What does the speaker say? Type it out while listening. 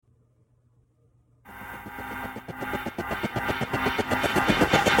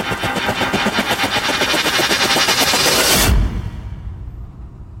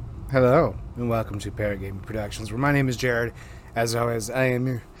Hello, and welcome to Parrot Gaming Productions, where my name is Jared. As always, I am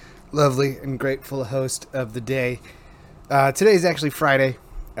your lovely and grateful host of the day. Today is actually Friday.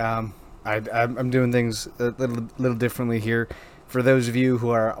 I'm doing things a little differently here. For those of you who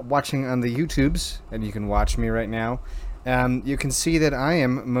are watching on the YouTubes, and you can watch me right now, you can see that I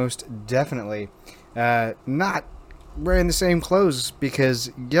am most definitely not wearing the same clothes,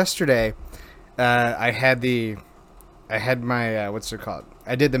 because yesterday I had my what's it called?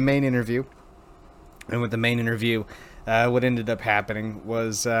 I did the main interview, and with the main interview, what ended up happening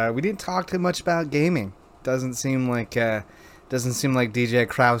was we didn't talk too much about gaming. Doesn't seem like DJ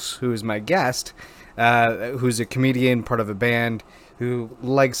Kraus, who is my guest, who's a comedian, part of a band, who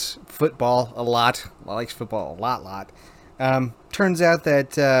likes football a lot. Likes football a lot. Turns out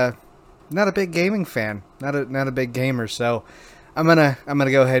that not a big gaming fan, not a big gamer. So I'm gonna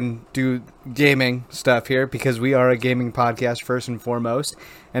go ahead and do gaming stuff here, because we are a gaming podcast first and foremost,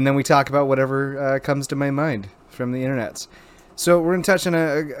 and then we talk about whatever comes to my mind from the internets. So we're gonna touch on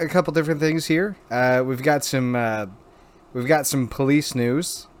a couple different things here. We've got some police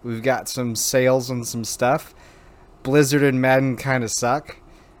news. We've got some sales on some stuff. Blizzard and Madden kind of suck,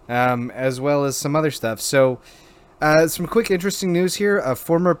 as well as some other stuff. So some quick interesting news here. A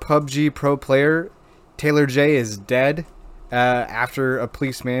former PUBG pro player, Taylor J, is dead after a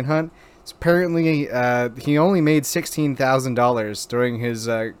police manhunt. So apparently, he only made $16,000 during his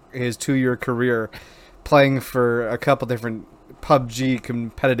 2-year career playing for a couple different PUBG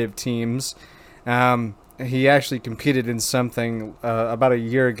competitive teams. He actually competed in something about a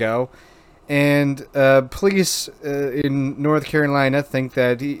year ago, and police in North Carolina think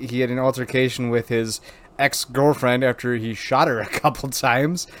that he had an altercation with his ex-girlfriend after he shot her a couple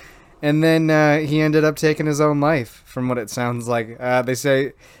times. And then he ended up taking his own life, from what it sounds like. They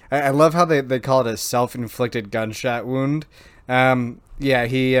say, I love how they call it a self-inflicted gunshot wound. Yeah,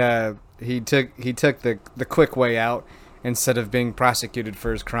 he took the quick way out instead of being prosecuted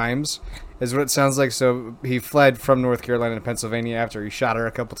for his crimes, is what it sounds like. So he fled from North Carolina to Pennsylvania after he shot her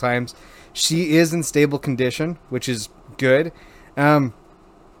a couple times. She is in stable condition, which is good. I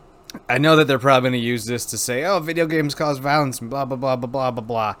know that they're probably going to use this to say, oh, video games cause violence and blah, blah, blah, blah, blah,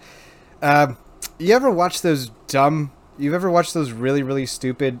 blah, blah. You ever watch those you've ever watched those really, really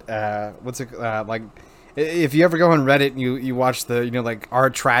stupid, like, if you ever go on Reddit and you watch the, like, our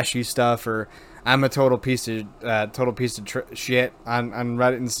trashy stuff, or I'm a total piece of shit on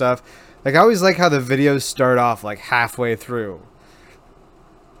Reddit and stuff. Like, I always like how the videos start off, like, halfway through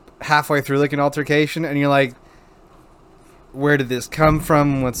like an altercation, and you're like, where did this come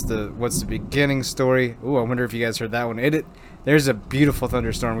from? What's the beginning story? Ooh, I wonder if you guys heard that one. There's a beautiful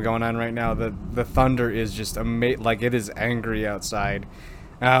thunderstorm going on right now. The thunder is just like, it is angry outside.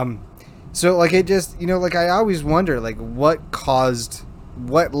 So like, it just, like, I always wonder, like, what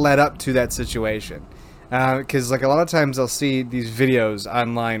led up to that situation. Because like, a lot of times I'll see these videos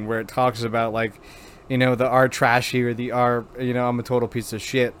online where it talks about, like, the R trashy, or the R, I'm a total piece of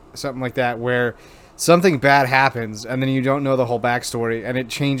shit, something like that, where something bad happens and then you don't know the whole backstory, and it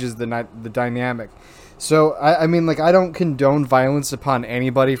changes the dynamic. So, I mean, like, I don't condone violence upon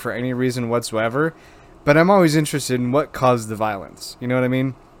anybody for any reason whatsoever, but I'm always interested in what caused the violence. You know what I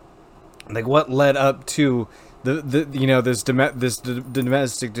mean? Like, what led up to this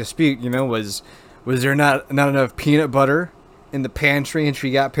domestic dispute? Was there not enough peanut butter in the pantry and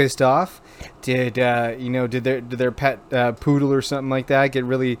she got pissed off? Did their pet poodle or something like that get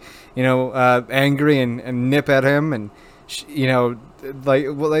really angry and nip at him, and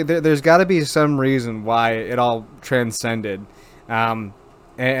there's got to be some reason why it all transcended. And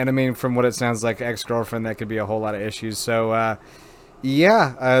I mean, from what it sounds like, ex-girlfriend, that could be a whole lot of issues. So a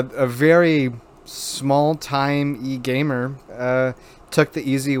very small time e-gamer took the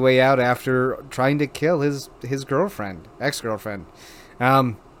easy way out after trying to kill his ex-girlfriend.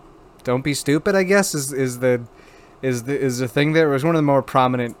 Don't be stupid, I guess, is the thing there. It was one of the more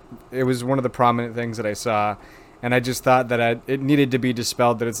prominent. It was one of the prominent things that I saw, and I just thought that it needed to be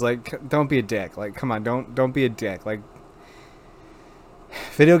dispelled. That it's like, don't be a dick. Like, come on, don't be a dick. Like,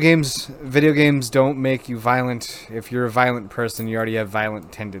 video games don't make you violent. If you're a violent person, you already have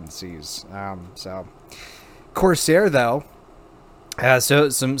violent tendencies. So Corsair, though. So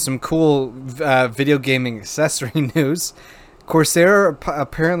some cool video gaming accessory news. Corsair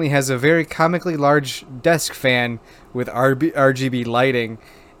apparently has a very comically large desk fan with RGB lighting,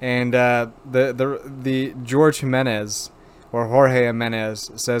 and the Jorge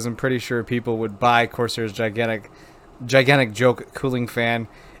Jimenez says, I'm pretty sure people would buy Corsair's gigantic joke cooling fan.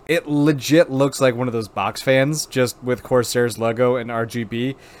 It legit looks like one of those box fans, just with Corsair's logo and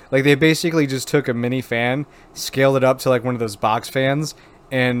RGB. Like, they basically just took a mini fan, scaled it up to like one of those box fans,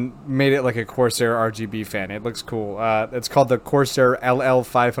 and made it like a Corsair RGB fan. It looks cool. It's called the Corsair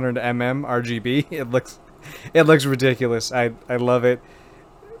LL500mm RGB. It looks ridiculous. I love it.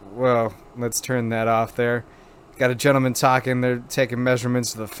 Well, let's turn that off there. Got a gentleman talking. They're taking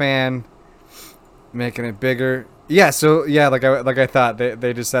measurements of the fan, making it bigger. Yeah, so yeah, like I thought,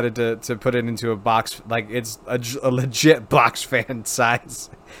 they decided to put it into a box. Like it's a legit box fan size.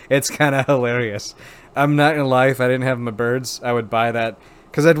 It's kind of hilarious. I'm not gonna lie, if I didn't have my birds, I would buy that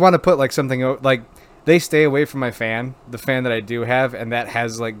because I'd want to put like something like they stay away from my fan, the fan that I do have, and that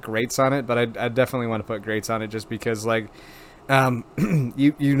has like grates on it. But I definitely want to put grates on it just because like,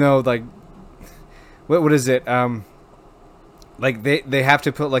 you know, like what is it? Like they have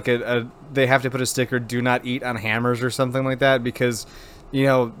to put like they have to put a sticker "Do not eat" on hammers or something like that because, you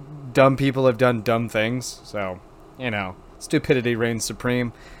know, dumb people have done dumb things. So, you know, stupidity reigns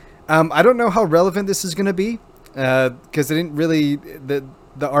supreme. I don't know how relevant this is going to be because they didn't really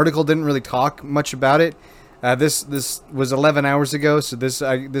the article didn't really talk much about it. This was 11 hours ago, so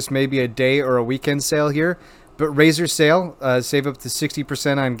this may be a day or a weekend sale here. But Razer sale, save up to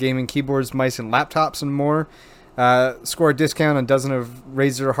 60% on gaming keyboards, mice, and laptops and more. Score a discount on dozens of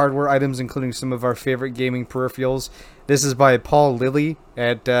Razer hardware items, including some of our favorite gaming peripherals. This is by Paul Lilly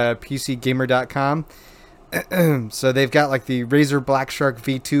at PCGamer.com. So they've got like the Razer Black Shark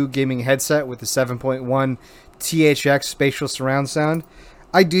V2 gaming headset with the 7.1 THX spatial surround sound.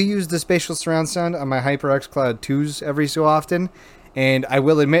 I do use the spatial surround sound on my HyperX Cloud 2s every so often, and I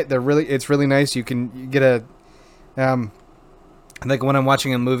will admit it's really nice. You get a like when I'm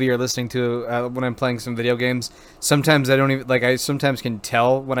watching a movie or listening to when I'm playing some video games, sometimes I sometimes can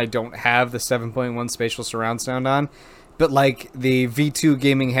tell when I don't have the 7.1 spatial surround sound on. But like the V2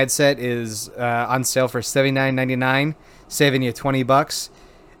 gaming headset is on sale for $79.99, saving you $20.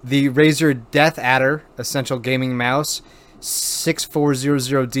 The Razer Death Adder Essential Gaming Mouse,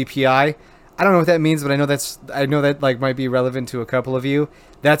 6400 DPI. I don't know what that means, but I know that like might be relevant to a couple of you.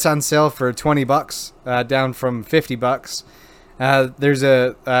 That's on sale for $20, down from $50. There's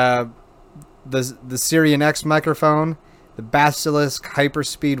the Sirion X microphone, the Basilisk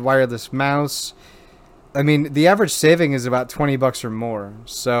Hyperspeed wireless mouse. I mean, the average saving is about $20 or more.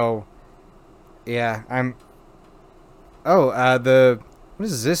 So, yeah, what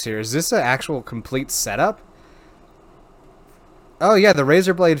is this here? Is this an actual complete setup? Oh yeah, the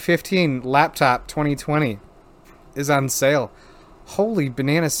Razer Blade 15 laptop 2020 is on sale. Holy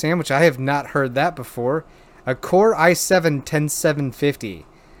banana sandwich! I have not heard that before. A Core i7-10750.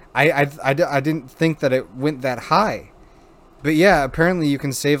 I didn't think that it went that high. But yeah, apparently you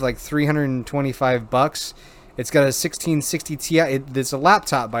can save like $325. It's got a 1660 Ti. It's a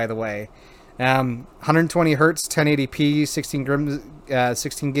laptop, by the way. 120 hertz, 1080p,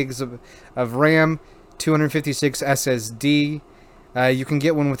 16 gigs of RAM, 256 SSD. You can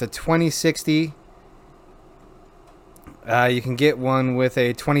get one with a 2060. You can get one with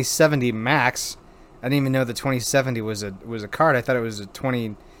a 2070 Max. I didn't even know the 2070 was a card. I thought it was a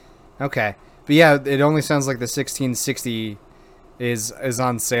 20. Okay, but yeah, it only sounds like the 1660 is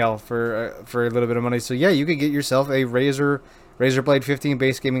on sale for a little bit of money. So yeah, you could get yourself a Razer Blade 15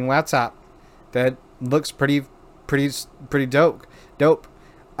 base gaming laptop that looks pretty dope.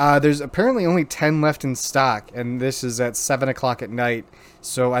 There's apparently only 10 left in stock, and this is at 7 o'clock at night.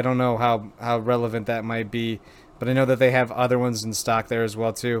 So I don't know how relevant that might be, but I know that they have other ones in stock there as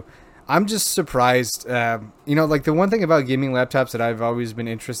well too. I'm just surprised. Like the one thing about gaming laptops that I've always been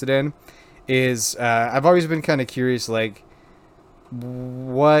interested in is I've always been kind of curious, like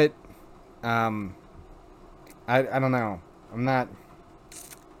what I don't know. I'm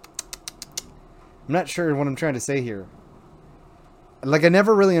not sure what I'm trying to say here. Like I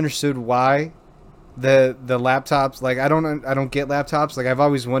never really understood why the laptops, like I don't get laptops. Like I've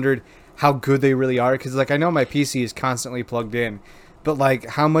always wondered how good they really are, because like I know my PC is constantly plugged in, but like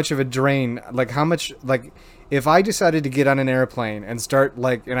how much of a drain, like how much, like if I decided to get on an airplane and start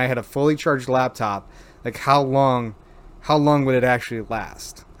like, and I had a fully charged laptop, like how long would it actually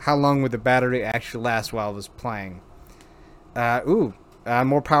last? How long would the battery actually last while I was playing?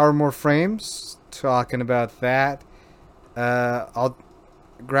 More power, more frames. Talking about that.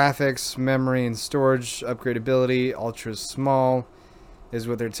 Graphics, memory, and storage upgradability. Ultra small is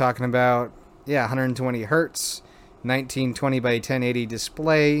what they're talking about. Yeah, 120 hertz, 1920 by 1080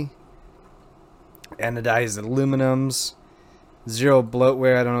 display. Anodized aluminums. Zero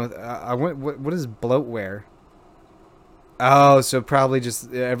bloatware. I don't know. What is bloatware? Oh, so probably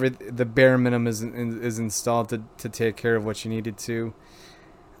just the bare minimum is installed to take care of what you needed to.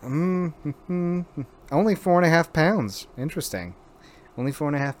 Only 4.5 pounds. Interesting. Only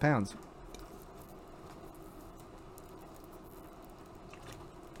 4.5 pounds.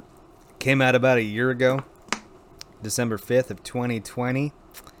 Came out about a year ago, December 5th of 2020.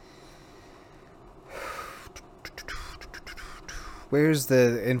 Where's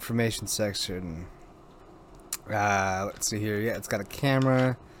the information section? Let's see here. Yeah, it's got a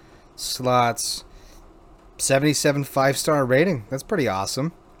camera, slots, 77 5-star rating. That's pretty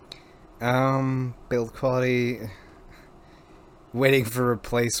awesome. Build quality, waiting for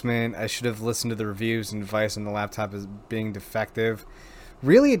replacement. I should have listened to the reviews and advice on the laptop as being defective.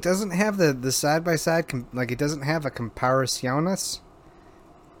 Really, it doesn't have the side-by-side, like it doesn't have a comparaciones.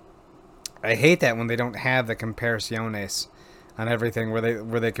 I hate that when they don't have the comparaciones on everything,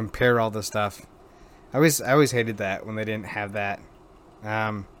 where they compare all the stuff. I always hated that when they didn't have that.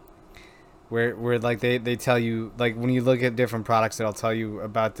 Where like they tell you, like when you look at different products, they'll tell you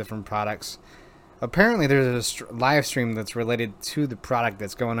about different products. Apparently, there's a live stream that's related to the product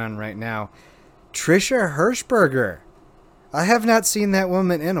that's going on right now. Trisha Hirschberger. I have not seen that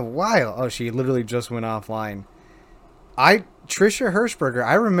woman in a while. Oh, she literally just went offline. Trisha Hirschberger,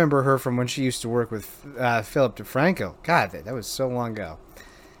 I remember her from when she used to work with Philip DeFranco. God, that was so long ago.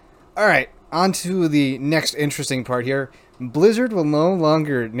 All right, on to the next interesting part here. Blizzard will no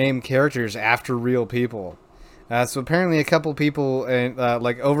longer name characters after real people. So apparently a couple people,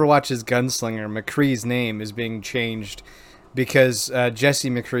 like Overwatch's gunslinger, McCree's name is being changed because Jesse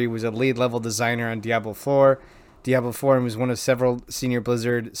McCree was a lead level designer on Diablo 4. Diablo 4 was one of several senior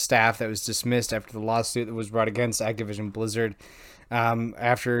Blizzard staff that was dismissed after the lawsuit that was brought against Activision Blizzard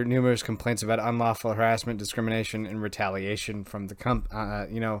after numerous complaints about unlawful harassment, discrimination, and retaliation from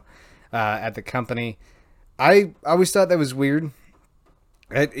the at the company. I always thought that was weird.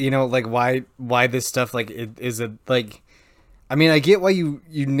 Like why this stuff like it is a like. I mean, I get why you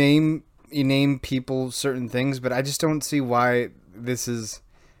name people certain things, but I just don't see why this is.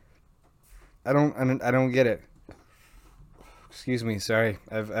 I don't get it. Excuse me, sorry.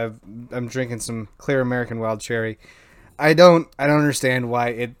 I'm drinking some clear American wild cherry. I don't understand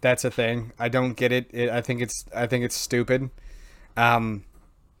why that's a thing. I don't get it. I think it's stupid.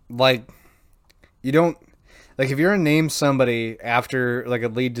 Like you don't like if you're gonna name somebody after like a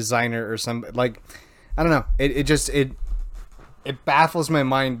lead designer or some like I don't know. It baffles my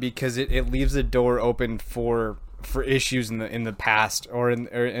mind because it leaves the door open for issues in the past or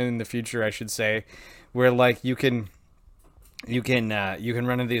in the future, I should say, where like you can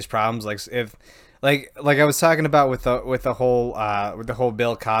run into these problems like if like I was talking about with the whole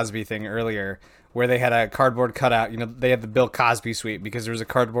Bill Cosby thing earlier, where they had a cardboard cutout. They had the Bill Cosby suite because there was a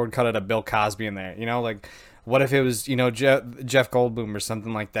cardboard cutout of Bill Cosby in there. Like what if it was Jeff Goldblum or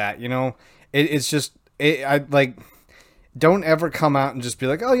something like that? It's just I like. Don't ever come out and just be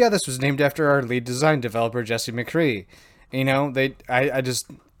like, oh yeah, this was named after our lead design developer, Jesse McCree.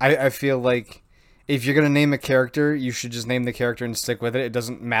 I feel like if you're going to name a character, you should just name the character and stick with it. It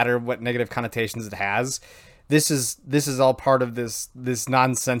doesn't matter what negative connotations it has. This is all part of this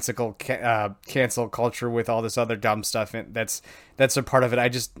nonsensical cancel culture with all this other dumb stuff. That's a part of it.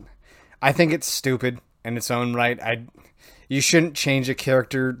 I think it's stupid in its own right. You shouldn't change a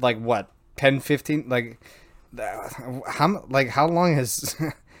character like what, 10, 15, like how long has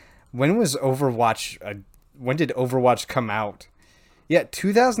when was Overwatch when did Overwatch come out? Yeah,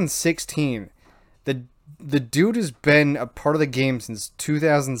 2016. The dude has been a part of the game since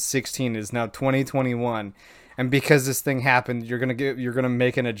 2016. Is now 2021, and because this thing happened, you're gonna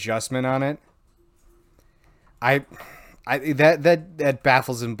make an adjustment on it. That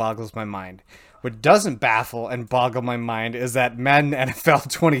baffles and boggles my mind. What doesn't baffle and boggle my mind is that Madden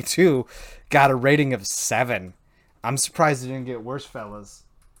NFL 22 got a rating of 7. I'm surprised it didn't get worse, fellas.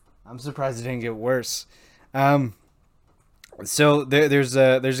 I'm surprised it didn't get worse. So there's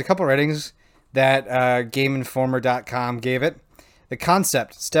a couple ratings that GameInformer.com gave it. The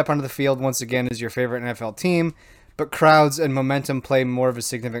concept: step onto the field once again as your favorite NFL team, but crowds and momentum play more of a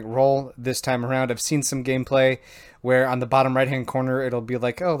significant role this time around. I've seen some gameplay where on the bottom right-hand corner it'll be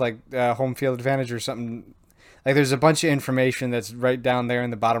like, home field advantage or something. Like there's a bunch of information that's right down there in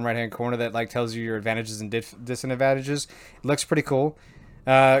the bottom right-hand corner that like tells you your advantages and disadvantages. It looks pretty cool.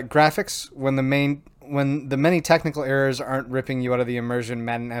 Graphics, when the many technical errors aren't ripping you out of the immersion,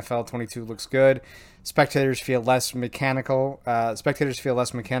 Madden NFL 22 looks good. Spectators feel less mechanical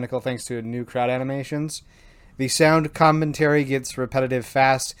thanks to new crowd animations. The sound commentary gets repetitive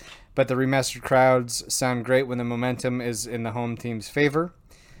fast, but the remastered crowds sound great when the momentum is in the home team's favor.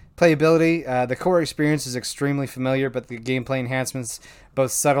 Playability, the core experience is extremely familiar, but the gameplay enhancements,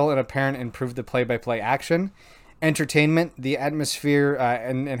 both subtle and apparent, improve the play-by-play action. Entertainment, the atmosphere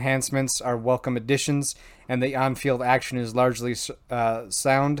and enhancements are welcome additions, and the on-field action is largely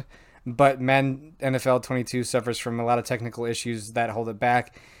sound, but Madden NFL 22 suffers from a lot of technical issues that hold it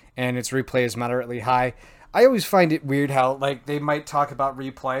back. and its replay is moderately high. I always find it weird how like they might talk about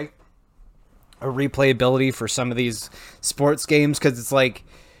replay or replayability for some of these sports games, because it's like,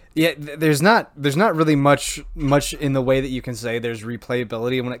 yeah, there's not really much in the way that you can say there's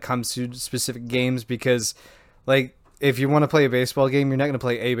replayability when it comes to specific games, because like if you want to play a baseball game, you're not going to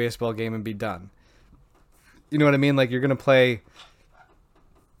play a baseball game and be done. You know what I mean? Like you're gonna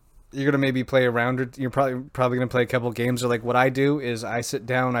maybe play a round, or you're probably gonna play a couple games. Or like what I do is I sit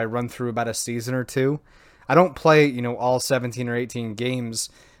down, I run through about a season or two. I don't play all 17 or 18 games.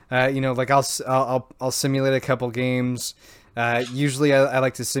 Like I'll simulate a couple games. Usually I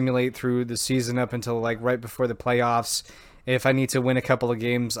like to simulate through the season up until like right before the playoffs. If I need to win a couple of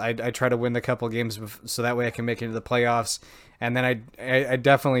games, I try to win the couple of games so that way I can make it to the playoffs. And then I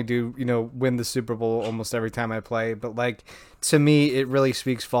definitely do, win the Super Bowl almost every time I play. But like, to me, it really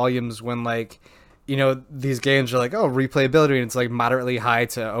speaks volumes when like, these games are like, oh, replayability, and it's like moderately high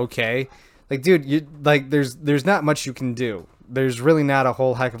to okay. Like, dude, there's not much you can do. There's really not a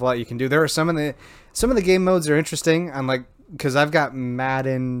whole heck of a lot you can do. There are some of the game modes are interesting. I'm like, because I've got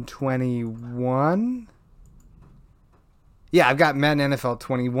Madden 21. Yeah, I've got Madden NFL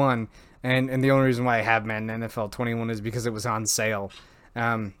 21, and the only reason why I have Madden NFL 21 is because it was on sale.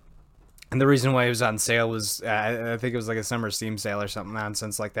 And the reason why it was on sale was I think it was like a summer Steam sale or something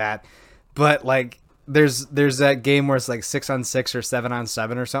nonsense like that. But like there's that game where it's like 6-on-6 or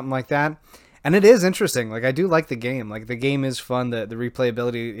 7-on-7 or something like that. And it is interesting. Like I do like the game. Like the game is fun. The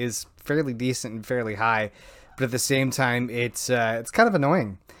replayability is fairly decent and fairly high, but at the same time it's kind of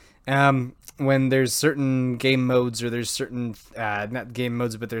annoying. When there's certain game modes, or there's certain not game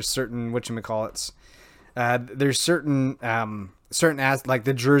modes, but there's certain whatchamacallits. There's certain like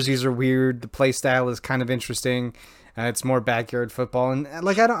the jerseys are weird. The play style is kind of interesting. It's more backyard football, and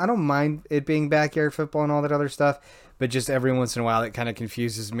like I don't mind it being backyard football and all that other stuff, but just every once in a while it kind of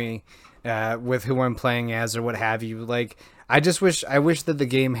confuses me with who I'm playing as or what have you. Like I wish that the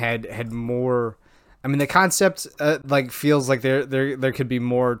game had more. I mean, the concept like feels like there could be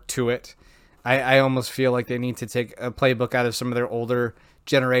more to it. I almost feel like they need to take a playbook out of some of their older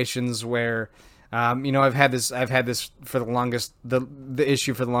generations where, I've had this for the longest, the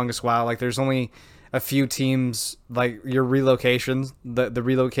issue for the longest while. Like there's only a few teams, like your relocations, the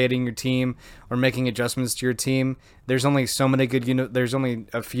relocating your team or making adjustments to your team. There's only so many there's only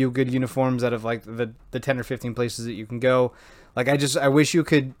a few good uniforms out of like the 10 or 15 places that you can go. Like I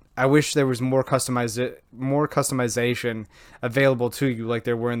wish there was more customization available to you, like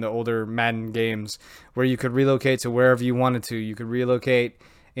there were in the older Madden games, where you could relocate to wherever you wanted to. You could relocate,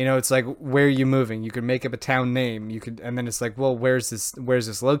 it's like, where are you moving? You could make up a town name. And then it's like, well, where's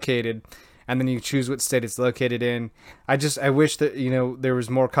this located? And then you choose what state it's located in. I wish that, there was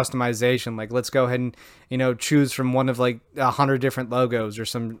more customization. Like, let's go ahead and, choose from one of like 100 different logos or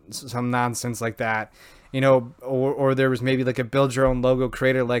some nonsense like that. Or there was maybe like a build your own logo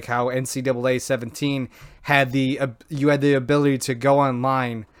creator, like how NCAA 17 had you had the ability to go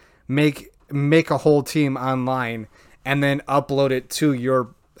online, make a whole team online, and then upload it to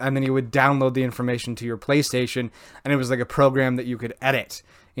and then you would download the information to your PlayStation, and it was like a program that you could edit.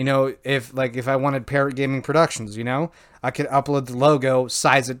 If I wanted Parrot Gaming Productions, I could upload the logo,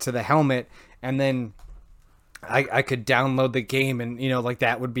 size it to the helmet, and then I could download the game, and like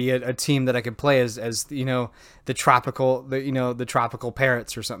that would be a team that I could play as the tropical the tropical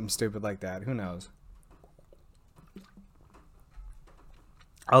parrots or something stupid like that. Who knows?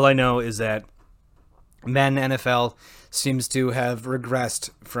 All I know is that Madden NFL seems to have regressed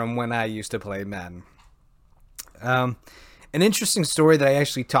from when I used to play Madden. An interesting story that I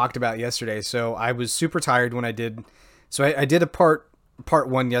actually talked about yesterday. So I was super tired when I did. So I did a part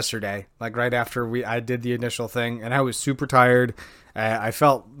one yesterday, like right after I did the initial thing, and I was super tired. I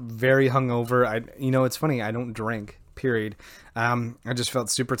felt very hungover. It's funny, I don't drink, period. I just felt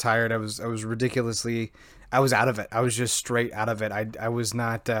super tired. I was out of it. I was just straight out of it. I was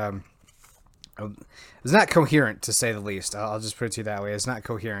not coherent, to say the least. I'll just put it to you that way. It's not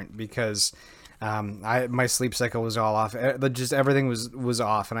coherent because my sleep cycle was all off. Just everything was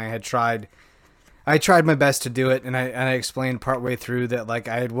off, and I tried my best to do it, and I explained partway through that like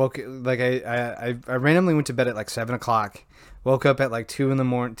I had I randomly went to bed at like 7:00, woke up at like 2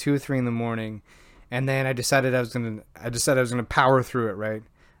 or 3 in the morning, and then I decided I was gonna power through it. Right,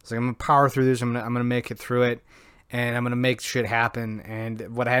 so I'm gonna power through this. I'm gonna make it through it, and I'm gonna make shit happen.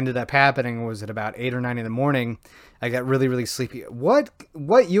 And what ended up happening was at about 8 or 9 in the morning, I got really, really sleepy. What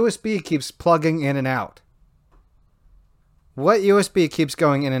USB keeps plugging in and out? What USB keeps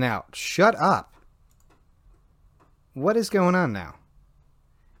going in and out? Shut up. What is going on now?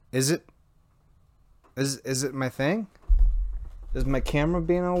 Is it my thing? Is my camera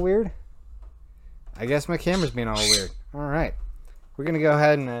being all weird? I guess my camera's being all weird. All right. We're going to go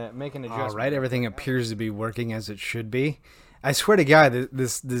ahead and make an adjustment. All right, everything appears to be working as it should be. I swear to God,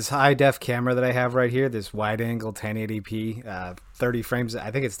 this high-def camera that I have right here, this wide-angle 1080p, 30 frames, I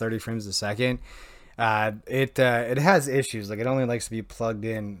think it's 30 frames a second, it has issues. Like, it only likes to be plugged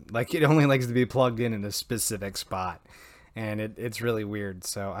in. Like, it only likes to be plugged in a specific spot. And it's really weird.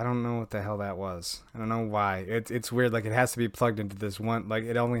 So I don't know what the hell that was. I don't know why. It's weird. Like, it has to be plugged into this one. Like,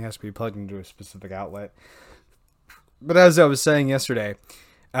 it only has to be plugged into a specific outlet. But as I was saying yesterday,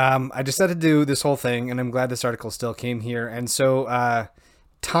 I decided to do this whole thing, and I'm glad this article still came here. And so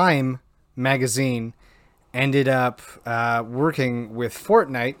Time magazine ended up working with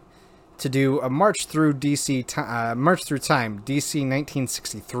Fortnite to do a March Through Time, DC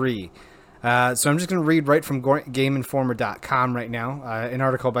 1963. So I'm just going to read right from GameInformer.com right now, an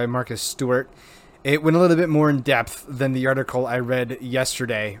article by Marcus Stewart. It went a little bit more in depth than the article I read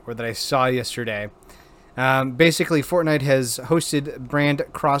yesterday, or that I saw yesterday. Basically, Fortnite has hosted brand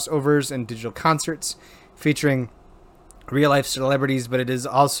crossovers and digital concerts featuring real-life celebrities, but it is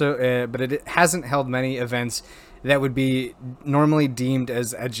also, but it hasn't held many events that would be normally deemed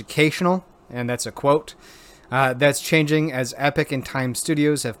as educational, and that's a quote. That's changing as Epic and Time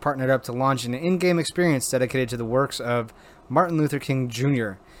Studios have partnered up to launch an in-game experience dedicated to the works of Martin Luther King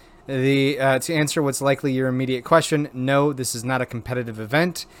Jr. To answer what's likely your immediate question, no, this is not a competitive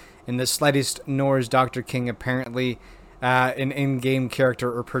event in the slightest, nor is Dr. King apparently an in-game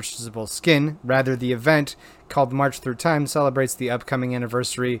character or purchasable skin. Rather, the event, called March Through Time, celebrates the upcoming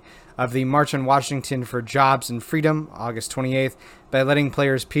anniversary of the March on Washington for Jobs and Freedom, August 28th, by letting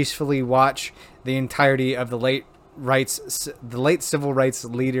players peacefully watch the entirety of the late civil rights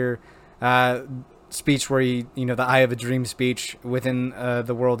leader speech, where the I Have a Dream speech within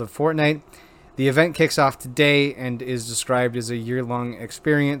the world of Fortnite. The event kicks off today and is described as a year-long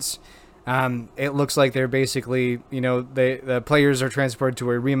experience. It looks like they're basically, the players are transported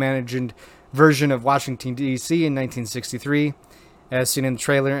to a reimagined version of Washington, D.C. in 1963, as seen in the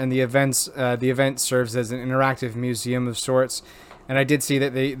trailer, and the event serves as an interactive museum of sorts. And I did see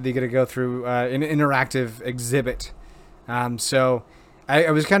that they're going to go through an interactive exhibit. So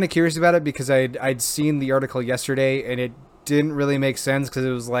I was kind of curious about it because I'd seen the article yesterday, and it didn't really make sense because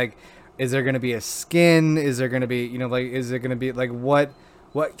it was like, is there going to be a skin? Is there going to be, is there going to be,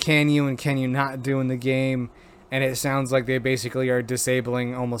 what can you and can you not do in the game? And it sounds like they basically are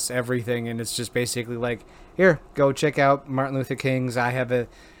disabling almost everything, and it's just basically like, here, go check out Martin Luther King's I Have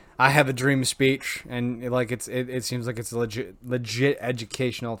a Dream speech, and it seems like it's a legit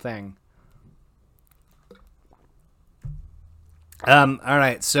educational thing. All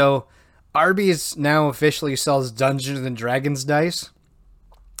right, so Arby's now officially sells Dungeons and Dragons dice.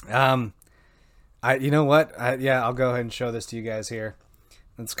 You know what? I'll go ahead and show this to you guys here.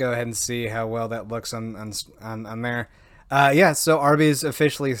 Let's go ahead and see how well that looks on there. So Arby's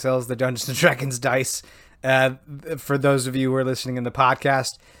officially sells the Dungeons and Dragons dice. For those of you who are listening in the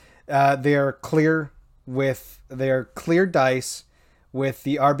podcast, they are clear dice with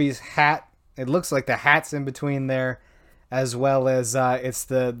the Arby's hat. It looks like the hat's in between there, as well as it's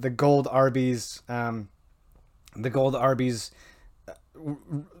the gold Arby's,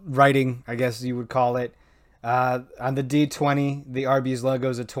 writing, I guess you would call it. On the D20, the Arby's logo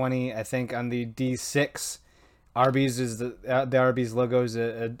is a 20. I think on the D6, Arby's is the Arby's logo is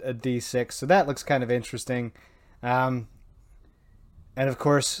a D6. So that looks kind of interesting. And of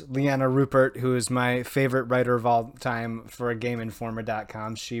course, Leanna Rupert, who is my favorite writer of all time for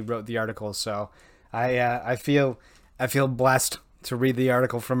GameInformer.com, she wrote the article. So I feel blessed to read the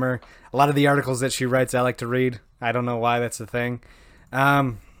article from her. A lot of the articles that she writes, I like to read. I don't know why that's the thing.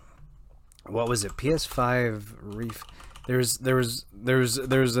 What was it? PS5 Reef. There's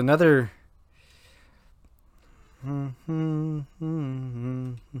another.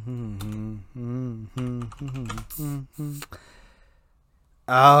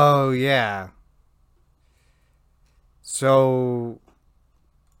 Oh yeah. So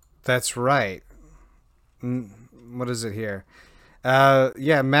that's right. What is it here?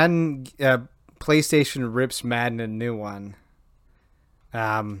 Madden. PlayStation rips Madden a new one.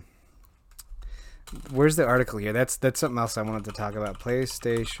 Where's the article here? That's something else I wanted to talk about.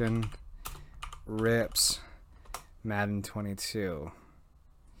 PlayStation rips Madden 22.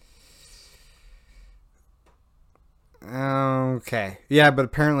 Okay. Yeah, but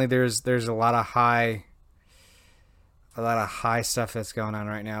apparently there's a lot of high stuff that's going on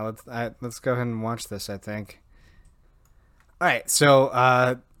right now. Let's go ahead and watch this, I think. All right.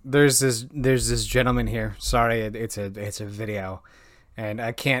 So, there's this gentleman here. Sorry, it's a video. And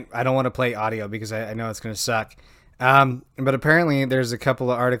I don't want to play audio because I know it's going to suck. But apparently there's a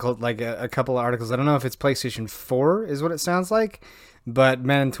couple of articles, like a couple of articles. I don't know if it's PlayStation 4 is what it sounds like, but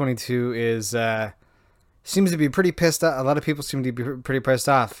Madden 22 is seems to be pretty pissed off. A lot of people seem to be pretty pissed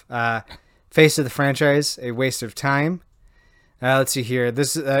off. Face of the franchise, a waste of time. Let's see here.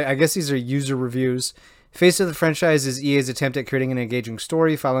 This I guess these are user reviews. Face of the franchise is EA's attempt at creating an engaging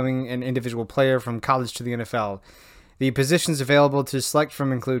story following an individual player from college to the NFL. The positions available to select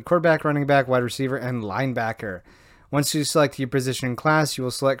from include quarterback, running back, wide receiver, and linebacker. Once you select your position in class, you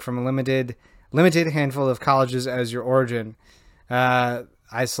will select from a limited handful of colleges as your origin. I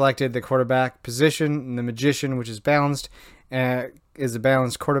selected the quarterback position, and the magician, which is balanced, is a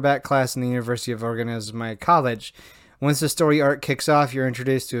balanced quarterback class in the University of Oregon as my college. Once the story arc kicks off, you're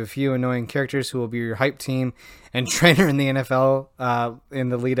introduced to a few annoying characters who will be your hype team and trainer in the NFL in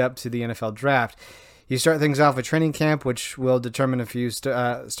the lead up to the NFL draft. You start things off with training camp, which will determine a few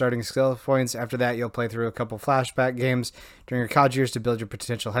starting skill points. After that, you'll play through a couple flashback games during your college years to build your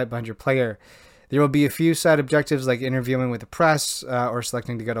potential hype behind your player. There will be a few side objectives like interviewing with the press or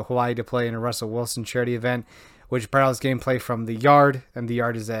selecting to go to Hawaii to play in a Russell Wilson charity event, which borrows gameplay from The Yard, and The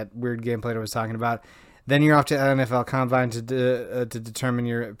Yard is that weird gameplay that I was talking about. Then you're off to NFL Combine to determine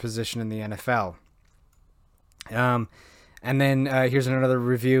your position in the NFL. And then here's another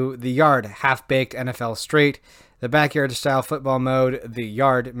review. The Yard, half-baked NFL straight. The backyard-style football mode, The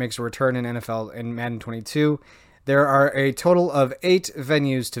Yard, makes a return in NFL in Madden 22. There are a total of 8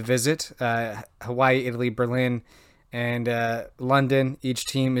 venues to visit. Hawaii, Italy, Berlin, and London. Each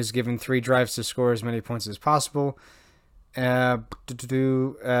team is given 3 drives to score as many points as possible. So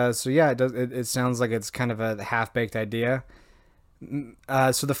yeah, it sounds like it's kind of a half-baked idea.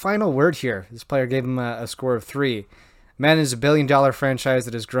 So the final word here, this player gave him a score of 3. Madden is a billion-dollar franchise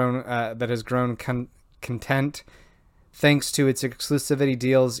that has grown content. Thanks to its exclusivity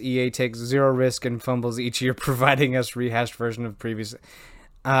deals, EA takes zero risk and fumbles each year, providing us rehashed version of previous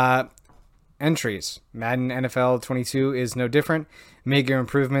entries. Madden NFL 22 is no different. Major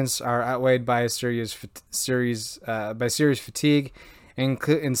improvements are outweighed by series fatigue.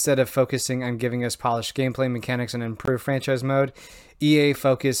 Instead of focusing on giving us polished gameplay mechanics and improved franchise mode, EA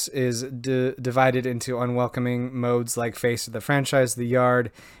focus is divided into unwelcoming modes like Face of the Franchise, The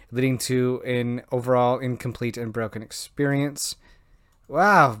Yard, leading to an overall incomplete and broken experience.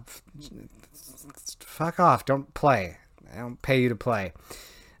 Wow. Fuck off. Don't play. I don't pay you to play.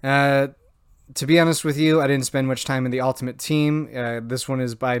 To be honest with you, I didn't spend much time in the Ultimate Team. This one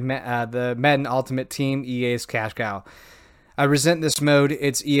is by the Madden Ultimate Team, EA's cash cow. I resent this mode.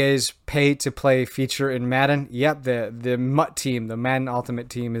 It's EA's pay-to-play feature in Madden. Yep, the MUT team, the Madden Ultimate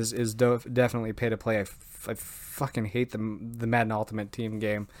Team, is definitely pay-to-play. I fucking hate the Madden Ultimate Team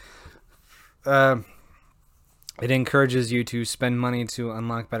game. It encourages you to spend money to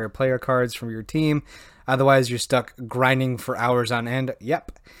unlock better player cards from your team. Otherwise, you're stuck grinding for hours on end.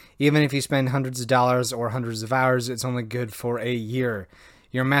 Yep. Even if you spend hundreds of dollars or hundreds of hours, it's only good for a year.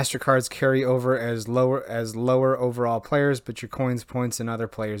 Your master cards carry over as lower overall players, but your coins, points, and other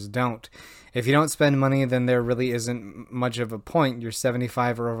players don't. If you don't spend money, then there really isn't much of a point. Your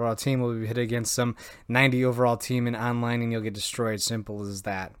 75 overall team will be hit against some 90 overall team in online, and you'll get destroyed. Simple as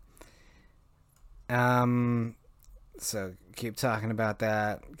that. So keep talking about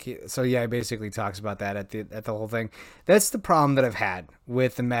that. So yeah, it basically talks about that at the whole thing. That's the problem that I've had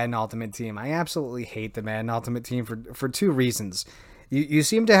with the Madden Ultimate Team. I absolutely hate the Madden Ultimate Team for 2 reasons. You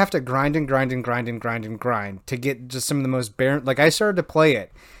seem to have to grind to get just some of the most barren. Like I started to play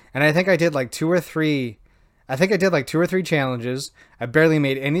it, and I think I did like 2 or 3. I think I did like 2 or 3 challenges. I barely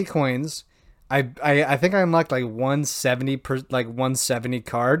made any coins. I think I unlocked like 170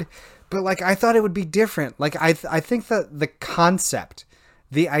 card. But like I thought it would be different. Like I think that the concept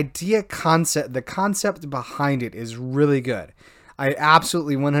behind it is really good. I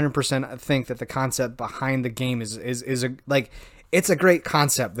absolutely 100% think that the concept behind the game is it's a great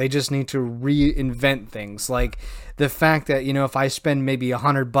concept. They just need to reinvent things. Like the fact that, if I spend maybe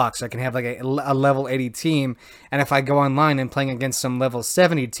 $100, I can have like a level 80 team. And if I go online and playing against some level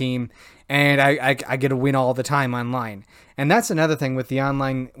 70 team, and I get to win all the time online. And that's another thing with the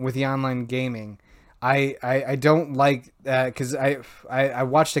online gaming. I don't like because I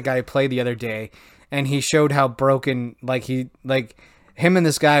watched a guy play the other day, and he showed how broken him and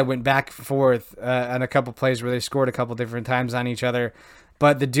this guy went back and forth on a couple plays where they scored a couple different times on each other.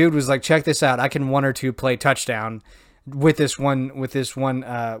 But the dude was like, check this out. I can 1 or 2 play touchdown with this one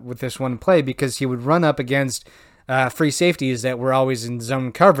play, because he would run up against free safeties that were always in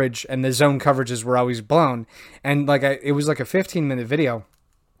zone coverage, and the zone coverages were always blown. And it was like a 15-minute video,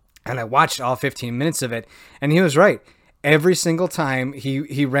 and I watched all 15 minutes of it, and he was right. Every single time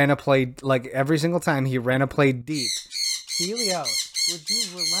he ran a play, like every single time he ran a play deep. Helios, would you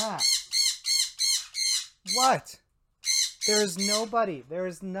relax? What? There is nobody. There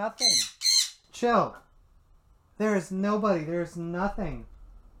is nothing. Chill. There is nobody. There is nothing.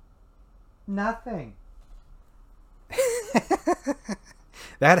 Nothing.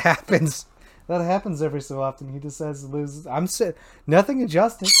 That happens. That happens every so often. He decides to lose. Nothing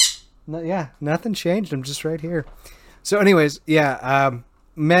adjusted. Nothing changed. I'm just right here. So, anyways,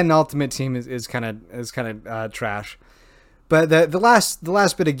 Madden Ultimate Team is kind of trash. But the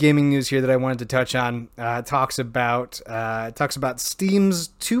last bit of gaming news here that I wanted to touch on talks about Steam's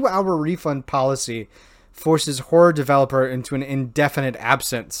 2-hour refund policy forces horror developer into an indefinite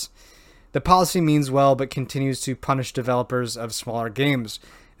absence. The policy means well, but continues to punish developers of smaller games.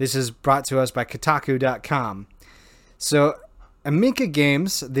 This is brought to us by Kotaku.com. So, Amica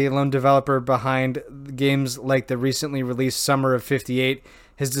Games, the lone developer behind games like the recently released Summer of 58,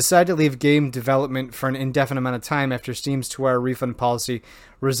 has decided to leave game development for an indefinite amount of time after Steam's 2-hour refund policy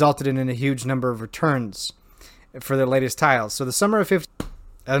resulted in a huge number of returns for their latest titles. So the Summer of 58,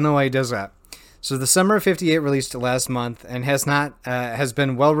 I don't know why he does that. So the Summer of 58 released last month and has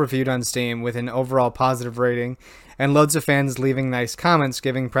been well reviewed on Steam with an overall positive rating and loads of fans leaving nice comments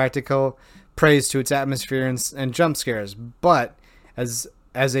giving practical praise to its atmosphere and jump scares. But as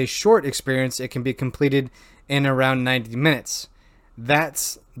a short experience, it can be completed in around 90 minutes.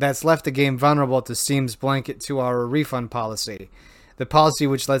 That's left the game vulnerable to Steam's blanket 2-hour refund policy. The policy,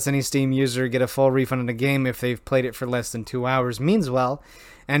 which lets any Steam user get a full refund on a game if they've played it for less than 2 hours, means well.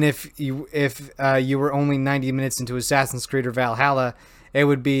 And if you were only 90 minutes into Assassin's Creed or Valhalla, it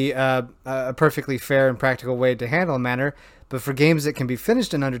would be a perfectly fair and practical way to handle a matter. But for games that can be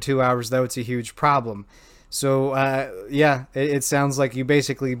finished in under 2 hours, though, it's a huge problem. So, it sounds like you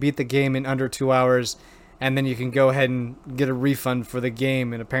basically beat the game in under 2 hours, and then you can go ahead and get a refund for the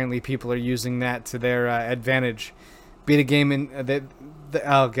game. And apparently people are using that to their advantage. Beat a game in...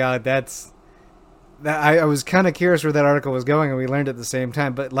 oh, God, that's... I was kind of curious where that article was going, and we learned at the same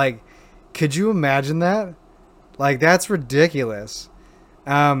time. But, like, could you imagine that? Like, that's ridiculous.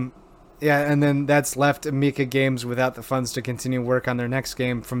 And then that's left Amica Games without the funds to continue work on their next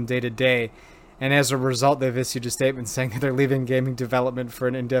game from day to day. And as a result, they've issued a statement saying that they're leaving gaming development for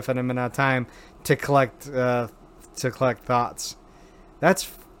an indefinite amount of time to collect thoughts. That's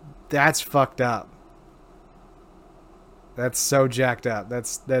fucked up. That's so jacked up.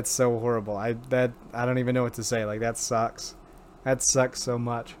 That's so horrible. I don't even know what to say. Like, that sucks. That sucks so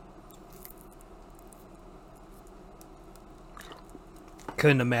much.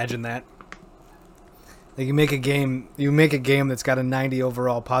 Couldn't imagine that. Like, you make a game that's got a 90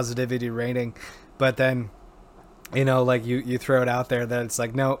 overall positivity rating, but then, like you throw it out there that it's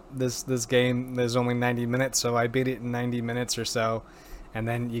like, no, this game, there's only 90 minutes, so I beat it in 90 minutes or so, and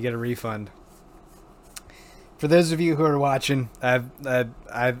then you get a refund. For those of you who are watching, I think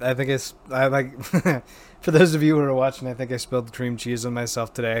I like. For those of you who are watching, I think I spilled cream cheese on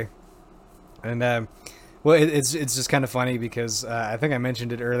myself today, and it's just kind of funny because I think I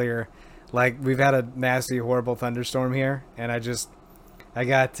mentioned it earlier. Like, we've had a nasty, horrible thunderstorm here, and I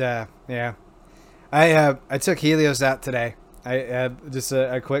took Helios out today. Just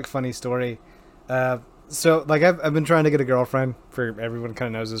a quick funny story. So, like, I've been trying to get a girlfriend. For everyone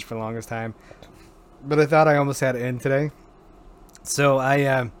kind of knows this for the longest time, but I thought I almost had it in today. So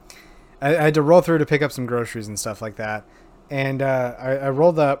I had to roll through to pick up some groceries and stuff like that, and I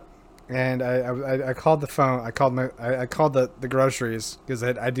rolled up. And I called the phone. I called the groceries because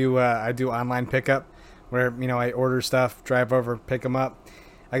I do online pickup where I order stuff, drive over, pick them up.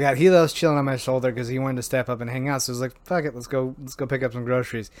 I got Helios chilling on my shoulder because he wanted to step up and hang out. So I was like, "Fuck it, let's go pick up some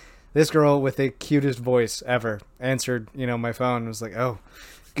groceries." This girl with the cutest voice ever answered my phone and was like, "Oh,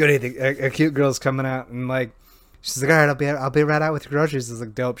 goody, a cute girl's coming out." And like, she's like, "All right, I'll be right out with the groceries." I was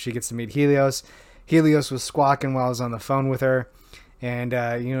like, "Dope." She gets to meet Helios. Helios was squawking while I was on the phone with her. And,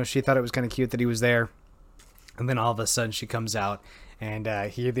 she thought it was kind of cute that he was there. And then all of a sudden she comes out and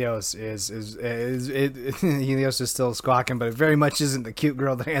Helios Helios is still squawking, but it very much isn't the cute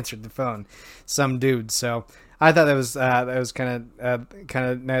girl that answered the phone. Some dude. So I thought that was kind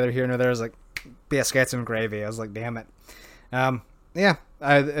of neither here nor there. I was like, biscuits and gravy. I was like, damn it. And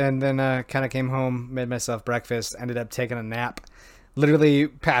then kind of came home, made myself breakfast, ended up taking a nap. Literally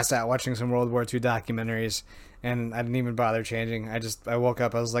passed out watching some World War II documentaries. And I didn't even bother changing. I woke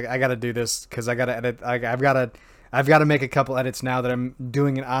up. I was like, I got to do this because I got to edit. I've got to make a couple edits now that I'm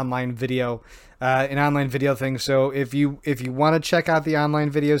doing an online video thing. So if you want to check out the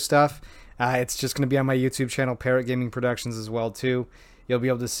online video stuff, it's just going to be on my YouTube channel, Parrot Gaming Productions, as well too. You'll be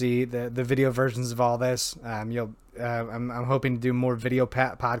able to see the video versions of all this. I'm hoping to do more video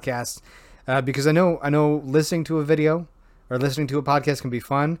podcasts because I know listening to a video or listening to a podcast can be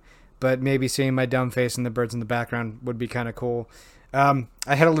fun, but maybe seeing my dumb face and the birds in the background would be kind of cool. I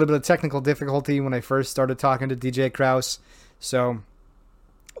had a little bit of technical difficulty when I first started talking to DJ Kraus, so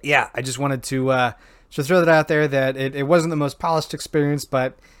yeah, I just wanted to throw that out there that it wasn't the most polished experience,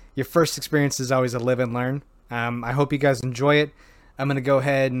 but your first experience is always a live and learn. I hope you guys enjoy it. I'm going to go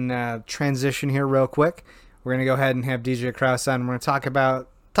ahead and transition here real quick. We're going to go ahead and have DJ Kraus on. We're going to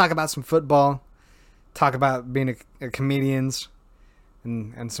talk about some football, talk about being a comedians,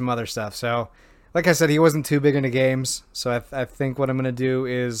 and some other stuff. So, like I said, he wasn't too big into games. So I think what I'm going to do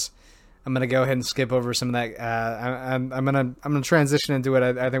is I'm going to go ahead and skip over some of that. I'm going to transition into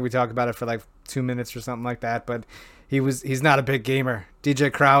it. I think we talked about it for like 2 minutes or something like that. But he's not a big gamer.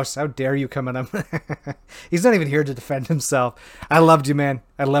 DJ Kraus, how dare you come at him? He's not even here to defend himself. I loved you, man.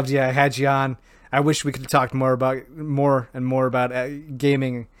 I loved you. I had you on. I wish we could have talked more about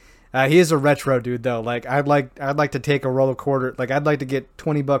gaming. He is a retro dude, though. Like I'd like to take a roll of quarter. Like I'd like to get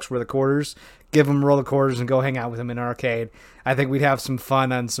 $20 worth of quarters, give him a roll of quarters, and go hang out with him in an arcade. I think we'd have some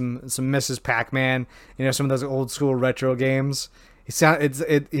fun on some Mrs. Pac-Man. You know, some of those old school retro games. He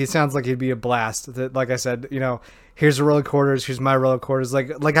sounds like he'd be a blast. Like I said, you know, here's a roll of quarters. Here's my roll of quarters.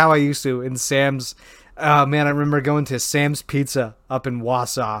 Like how I used to in Sam's. Man, I remember going to Sam's Pizza up in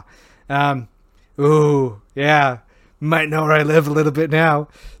Wausau. Ooh, yeah. Might know where I live a little bit now.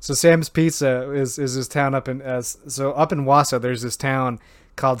 So Sam's Pizza is this town up in Wausau. There's this town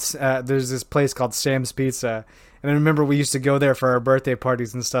called there's this place called Sam's Pizza, and I remember we used to go there for our birthday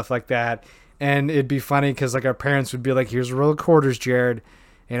parties and stuff like that. And it'd be funny because like our parents would be like, "Here's a roll of quarters, Jared.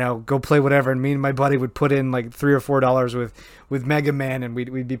 You know, go play whatever." And me and my buddy would put in like $3 or $4 with Mega Man, and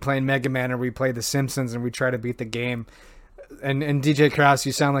we'd be playing Mega Man, or we'd play The Simpsons, and we'd try to beat the game. And DJ Kraus,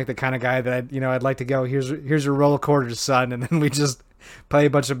 you sound like the kind of guy that I'd like to go. Here's your roll of quarters, son, and then we just play a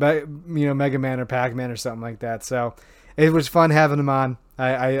bunch of Mega Man or Pac-Man or something like that. So it was fun having him on.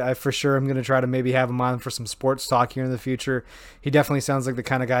 I for sure am going to try to maybe have him on for some sports talk here in the future. He definitely sounds like the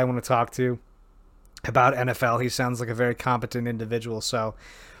kind of guy I want to talk to about NFL. He sounds like a very competent individual. So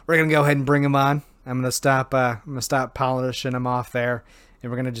we're going to go ahead and bring him on. I'm going to stop polishing him off there,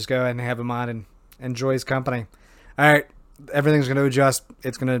 and we're going to just go ahead and have him on and enjoy his company. All right. Everything's going to adjust.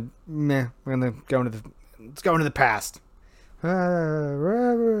 It's going to, we're going to go into the past.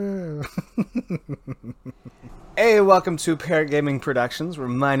 Hey, welcome to Parrot Gaming Productions, where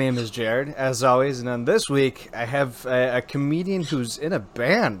my name is Jared, as always. And on this week, I have a comedian who's in a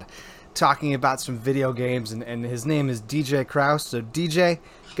band talking about some video games, and his name is DJ Kraus. So, DJ,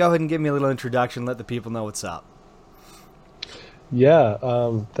 go ahead and give me a little introduction. Let the people know what's up.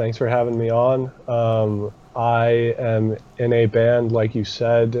 Yeah, thanks for having me on. I am in a band, like you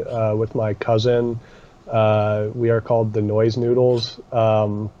said, with my cousin. We are called the Noise Noodles.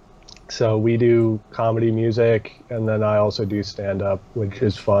 So we do comedy music, and then I also do stand-up, which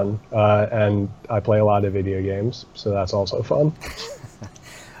is fun. And I play a lot of video games, so that's also fun.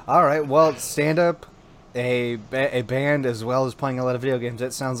 All right, well, stand-up, a band, as well as playing a lot of video games.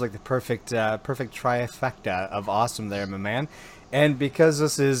 That sounds like the perfect trifecta of awesome there, my man. And because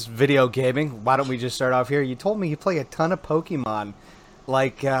this is video gaming, why don't we just start off here? You told me you play a ton of Pokemon.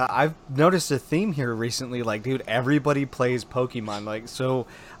 Like, I've noticed a theme here recently. Like, dude, everybody plays Pokemon. Like, so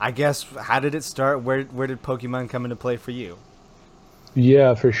I guess, how did it start? Where did Pokemon come into play for you?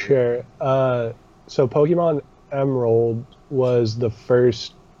 Yeah, for sure. So Pokemon Emerald was the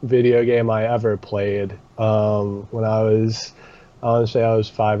first video game I ever played when I want to say I was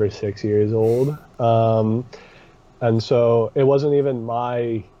 5 or 6 years old. And so it wasn't even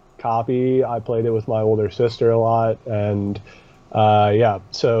my copy. I played it with my older sister a lot. And yeah,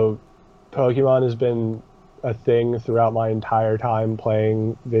 so Pokemon has been a thing throughout my entire time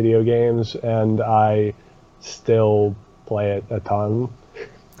playing video games, and I still play it a ton.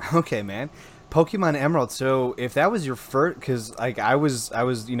 Okay, man. Pokemon Emerald. So if that was your first, because like I was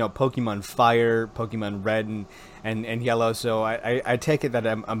Pokemon Fire, Pokemon Red, and Yellow. So I take it that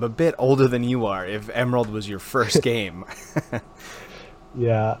I'm a bit older than you are. If Emerald was your first game.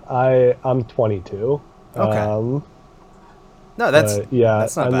 Yeah, I'm 22. Okay. No,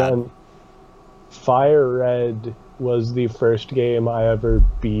 that's not bad. Then Fire Red was the first game I ever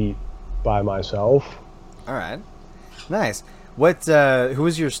beat by myself. All right, nice. What? Who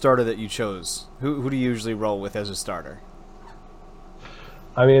was your starter that you chose? Who do you usually roll with as a starter?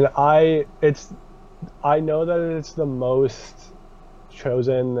 I mean, I know that it's the most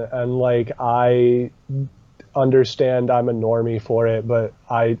chosen, and like I understand I'm a normie for it, but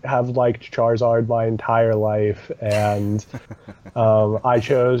I have liked Charizard my entire life, and I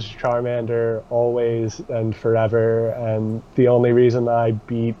chose Charmander always and forever. And the only reason I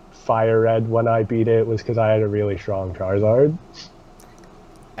beat Fire Red when I beat it was because I had a really strong Charizard.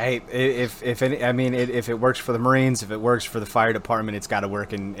 Hey, if any, I mean, if it works for the Marines, if it works for the fire department, it's got to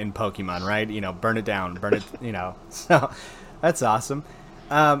work in Pokemon, right? You know, burn it down, burn it. You know, so that's awesome.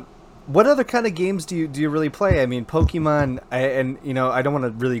 What other kind of games do you really play? I mean, Pokemon, and you know, I don't want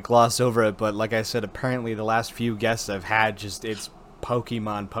to really gloss over it, but like I said, apparently the last few guests I've had, just it's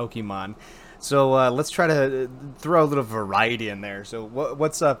Pokemon. So let's try to throw a little variety in there. So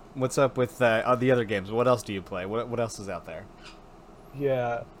what's up? What's up with the other games? What else do you play? What else is out there?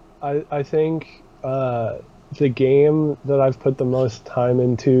 Yeah, I think the game that I've put the most time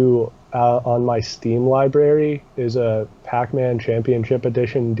into on my Steam library is a Pac-Man Championship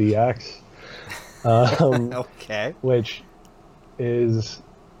Edition DX, Okay. which is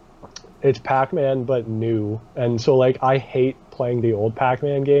it's Pac-Man but new. And so like I hate playing the old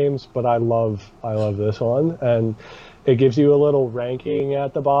Pac-Man games, but I love this one. And it gives you a little ranking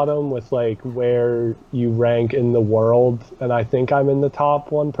at the bottom with like where you rank in the world, and I think I'm in the top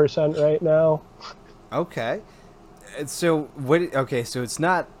 1% right now. Okay. So what? Okay, so it's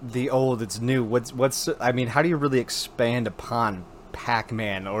not the old; it's new. What's? I mean, how do you really expand upon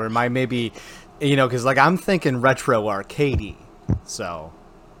Pac-Man, or am I maybe, you know, because like I'm thinking retro arcadey. So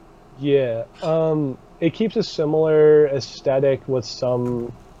Yeah, it keeps a similar aesthetic with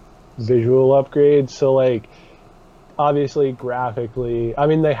some visual upgrades. So like obviously graphically, I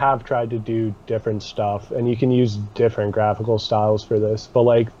mean they have tried to do different stuff and you can use different graphical styles for this, but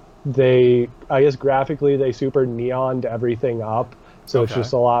like I guess graphically they super neoned everything up, so it's okay,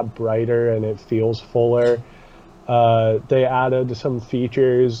 just a lot brighter and it feels fuller. They added some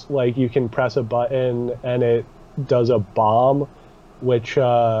features like you can press a button and it does a bomb, which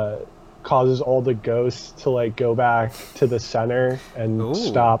causes all the ghosts to like go back to the center and ooh,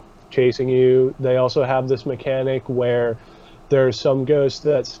 stop chasing you. They also have this mechanic where there are some ghosts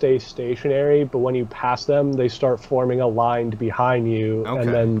that stay stationary, but when you pass them, they start forming a line behind you, and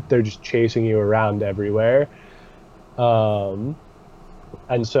okay. then they're just chasing you around everywhere. Um,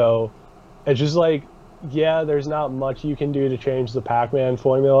 and so it's just like, yeah, there's not much you can do to change the Pac-Man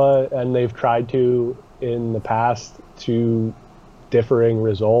formula, and they've tried to in the past to differing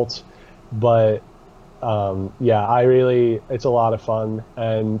results, but yeah, it's a lot of fun,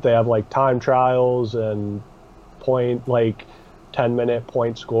 and they have like time trials and point like 10-minute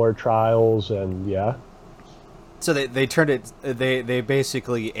point score trials, and yeah. So they turned it. They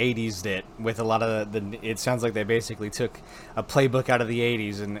basically 80s it with a lot of the. It sounds like they basically took a playbook out of the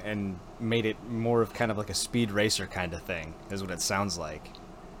 80s and made it more of kind of like a speed racer kind of thing. Is what it sounds like.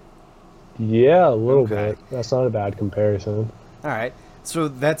 Yeah, a little Okay. bit. That's not a bad comparison. All right. So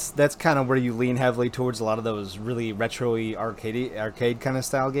that's kind of where you lean heavily towards a lot of those really retro-y arcade kind of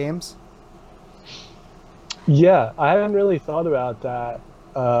style games. Yeah, I haven't really thought about that,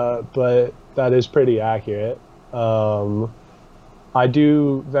 but that is pretty accurate. Um, I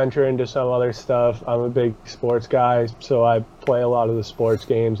do venture into some other stuff. I'm a big sports guy, so I play a lot of the sports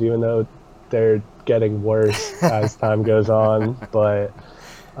games, even though they're getting worse as time goes on. But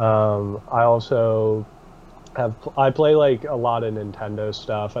I also I play like a lot of Nintendo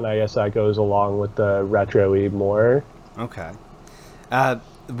stuff, and I guess that goes along with the retro-y more. Okay. Uh,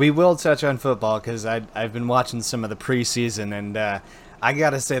 we will touch on football because I've been watching some of the preseason, and I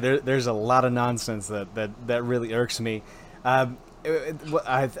gotta say there's a lot of nonsense that really irks me.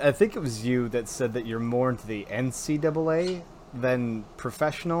 I think it was you that said that you're more into the NCAA than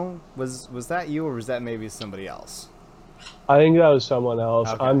professional. Was that you, or was that maybe somebody else? I think that was someone else.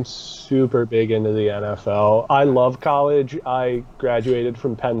 Okay. I'm super big into the NFL. I love college. I graduated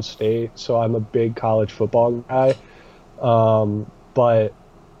from Penn State, so I'm a big college football guy. But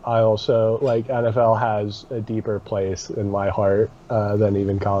I also like NFL has a deeper place in my heart than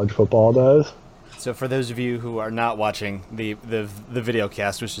even college football does. So for those of you who are not watching the video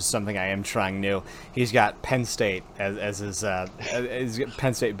cast, which is something I am trying new, he's got Penn State as his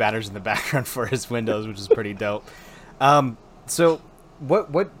Penn State banners in the background for his windows, which is pretty dope. So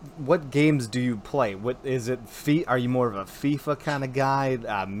what games do you play? What is it? Are you more of a FIFA kind of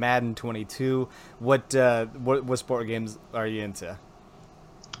guy? Madden 22? What sport games are you into?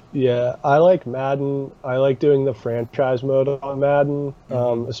 Yeah, I like Madden. I like doing the franchise mode on Madden,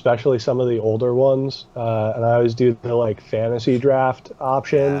 Mm-hmm. especially some of the older ones. And I always do the like fantasy draft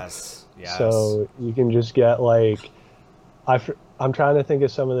option, Yes, yes. so you can just get like I, f- I'm trying to think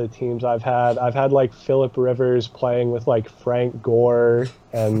of some of the teams I've had. I've had like Philip Rivers playing with like Frank Gore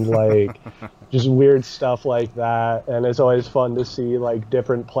and like just weird stuff like that. And it's always fun to see like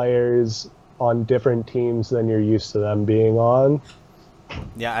different players on different teams than you're used to them being on.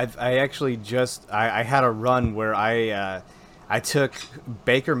 Yeah, I actually I had a run where I took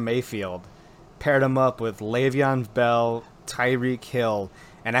Baker Mayfield, paired him up with Le'Veon Bell, Tyreek Hill,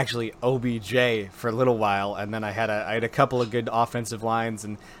 and actually OBJ for a little while, and then I had a couple of good offensive lines,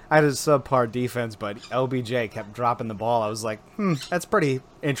 and I had a subpar defense, but OBJ kept dropping the ball. I was like, that's pretty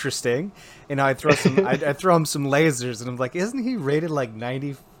interesting. You know, I throw him some lasers, and I'm like, isn't he rated like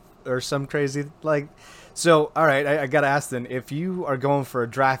 90 or some crazy like? So, all right, I gotta ask then, if you are going for a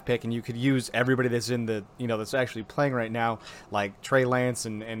draft pick and you could use everybody that's in the, that's actually playing right now, like Trey Lance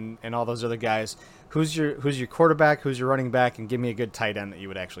and all those other guys, who's your quarterback, who's your running back, and give me a good tight end that you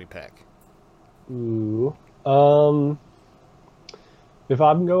would actually pick. Ooh. If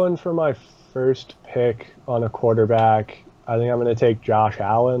I'm going for my first pick on a quarterback, I think I'm going to take Josh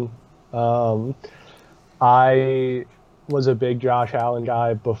Allen. Um, I was a big Josh Allen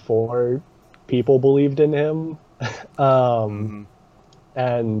guy before people believed in him. um, Mm-hmm.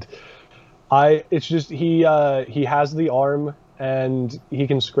 and it's just he has the arm and he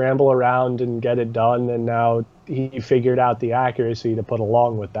can scramble around and get it done. And now he figured out the accuracy to put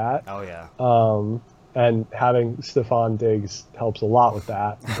along with that. Oh yeah. And having Stephon Diggs helps a lot with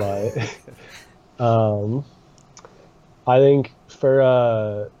that. But I think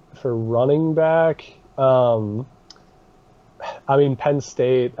for running back, I mean Penn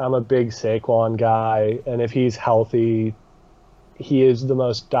State. I'm a big Saquon guy, and if he's healthy, he is the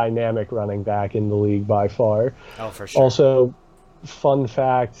most dynamic running back in the league by far. Oh, for sure. Also, fun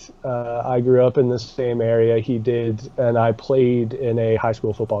fact, I grew up in the same area he did, and I played in a high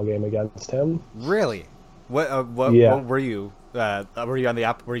school football game against him. Really? Yeah. What were you? Were you on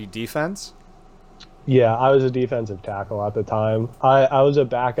the were you defense? Yeah, I was a defensive tackle at the time. I was a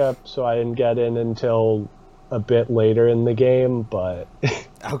backup, so I didn't get in until a bit later in the game, but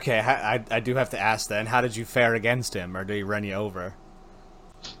Okay, I do have to ask then. How did you fare against him, or did he run you over?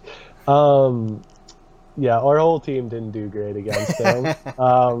 um yeah, our whole team didn't do great against him.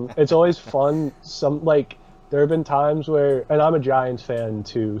 It's always fun. There have been times where, and I'm a Giants fan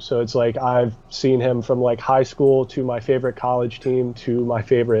too, so it's like I've seen him from like high school to my favorite college team to my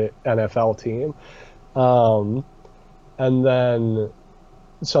favorite NFL team. And then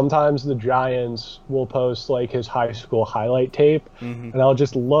sometimes the Giants will post like his high school highlight tape, Mm-hmm. and I'll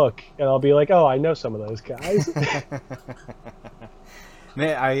just look and I'll be like, oh, I know some of those guys.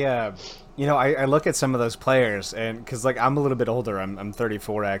 Man, I look at some of those players, and because like I'm a little bit older, I'm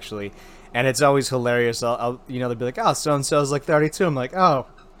 34 actually, and it's always hilarious. They'll be like, oh, so and so's like 32. I'm like, oh,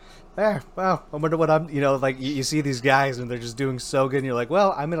 there, wow. I wonder what like you see these guys and they're just doing so good, and you're like,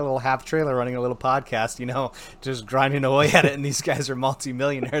 well, I'm in a little half trailer running a little podcast, just grinding away at it, and these guys are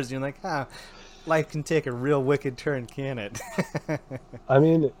multimillionaires. And you're like, life can take a real wicked turn, can it? I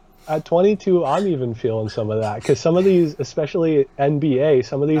mean, at 22, I'm even feeling some of that because some of these, especially NBA,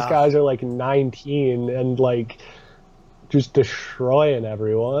 some of these guys are like 19 and like just destroying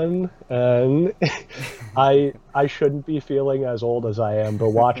everyone. And I shouldn't be feeling as old as I am, but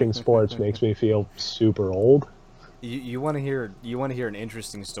watching sports makes me feel super old. You want to hear an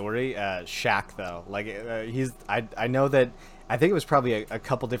interesting story? Shaq though, like I know that I think it was probably a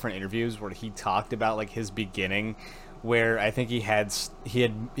couple different interviews where he talked about like his beginning, where I think he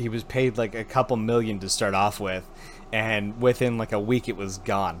was paid like a couple million to start off with, and within like a week it was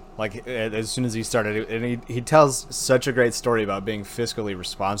gone. Like as soon as he started, and he tells such a great story about being fiscally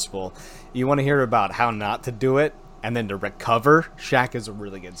responsible. You want to hear about how not to do it and then to recover? Shaq is a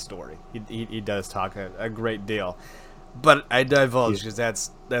really good story. He does talk a great deal, but I divulge because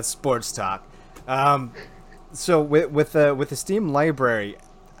that's sports talk. So with the Steam library,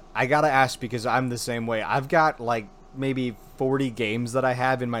 I gotta ask because I'm the same way. I've got like maybe 40 games that I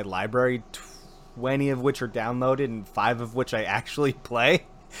have in my library, 20 of which are downloaded and 5 of which I actually play.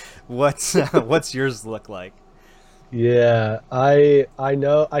 What's yours look like? Yeah, I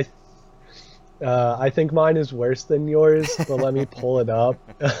know. I think mine is worse than yours, but let me pull it up.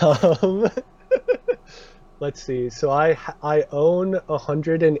 Um, let's see. So I own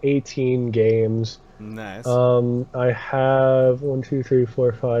 118 games. Nice. I have 1, 2, 3,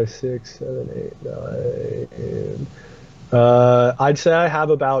 4, 5, 6, 7, 8, 9. I'd say I have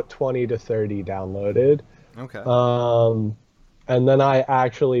about 20 to 30 downloaded. Okay. And then I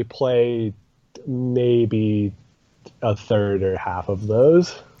actually play maybe a third or half of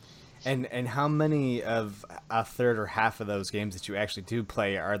those. And how many of a third or half of those games that you actually do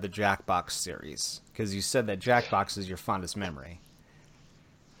play are the Jackbox series? Because you said that Jackbox is your fondest memory.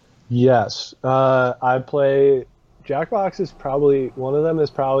 Yes, I play. Jackbox is probably one of them is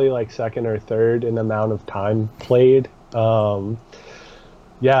probably like second or third in amount of time played.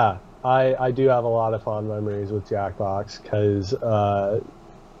 Yeah, I do have a lot of fond memories with Jackbox because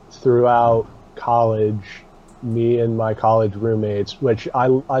throughout college, me and my college roommates, which I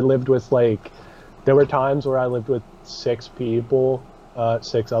lived with like, there were times where I lived with six people,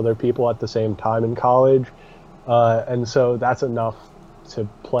 six other people at the same time in college, and so that's enough to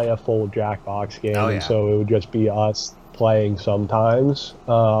play a full Jackbox game, Oh and yeah. so it would just be us playing sometimes.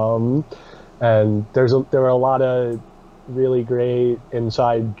 And there were a lot of really great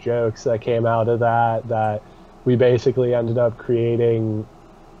inside jokes that came out of that we basically ended up creating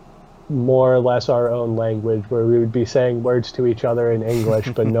more or less our own language where we would be saying words to each other in English,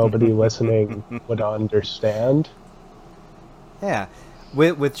 but nobody listening would understand. Yeah.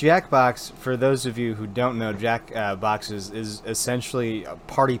 With Jackbox, for those of you who don't know, Jackbox is essentially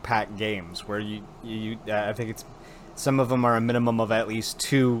party pack games where I think it's some of them are a minimum of at least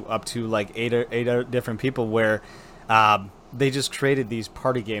two up to like eight different people where they just created these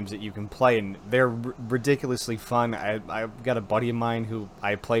party games that you can play, and they're ridiculously fun. I've got a buddy of mine who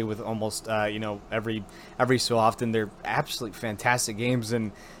I play with almost every so often. They're absolutely fantastic games,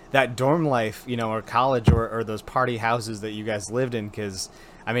 and that dorm life, or college, or those party houses that you guys lived in. Because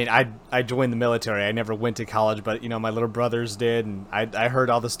I mean, I joined the military. I never went to college, but my little brothers did, and I heard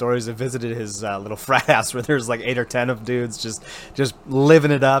all the stories. I visited his little frat house where there's like 8 or 10 of dudes just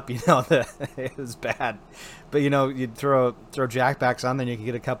living it up. It was bad. But you'd throw jackbacks on there, and you could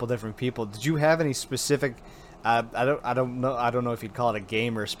get a couple different people. Did you have any specific? I don't know if you'd call it a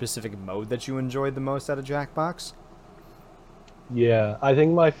game or a specific mode that you enjoyed the most out of Jackbox. Yeah, I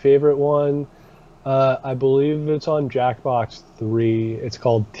think my favorite one, I believe it's on Jackbox 3. It's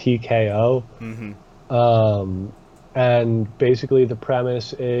called TKO. Mm-hmm. Um, and basically, the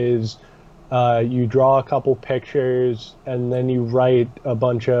premise is you draw a couple pictures and then you write a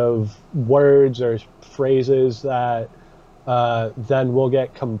bunch of words or phrases that then will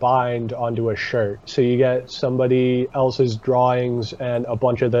get combined onto a shirt. So you get somebody else's drawings and a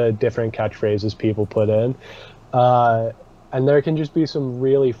bunch of the different catchphrases people put in. Uh, and there can just be some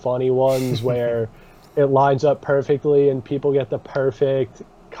really funny ones where it lines up perfectly and people get the perfect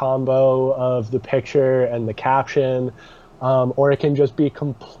combo of the picture and the caption, or it can just be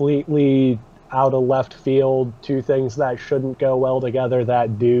completely out of left field, two things that shouldn't go well together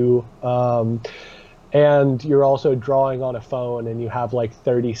that do. And you're also drawing on a phone and you have like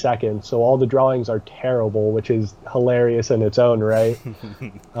 30 seconds, so all the drawings are terrible, which is hilarious in its own right.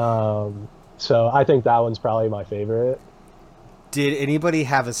 So I think that one's probably my favorite. Did anybody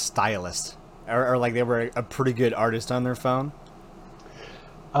have a stylist, or like they were a pretty good artist on their phone?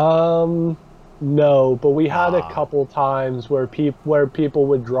 Um, no, but we had a Ah. couple times where people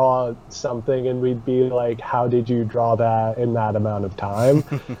would draw something and we'd be like, "How did you draw that in that amount of time?"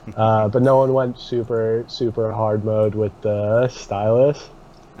 But no one went super hard mode with the stylus.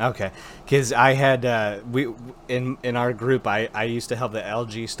 Okay, because I had we in our group, I used to have the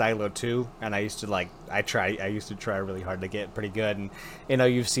LG Stylo 2, and I used to try really hard to get pretty good, and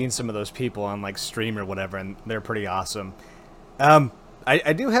you've seen some of those people on like stream or whatever, and they're pretty awesome.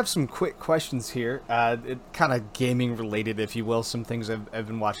 I do have some quick questions here, kind of gaming related, if you will. Some things I've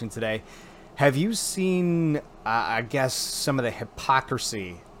been watching today. Have you seen, I guess, some of the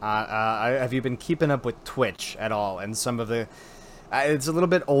hypocrisy? Have you been keeping up with Twitch at all? And some of the, it's a little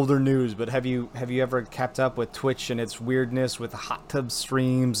bit older news, but have you ever kept up with Twitch and its weirdness with the hot tub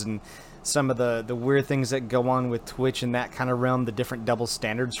streams and some of the weird things that go on with Twitch in that kind of realm, the different double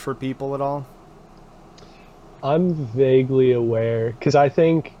standards for people at all? I'm vaguely aware because I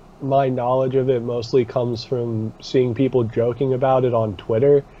think my knowledge of it mostly comes from seeing people joking about it on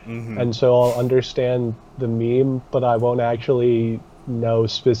Twitter, Mm-hmm. and so I'll understand the meme, but I won't actually know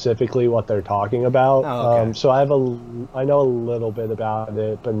specifically what they're talking about. Oh, okay. So I know a little bit about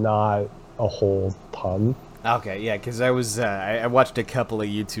it, but not a whole ton. Okay, yeah, because I watched a couple of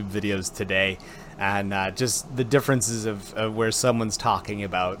YouTube videos today, and just the differences of where someone's talking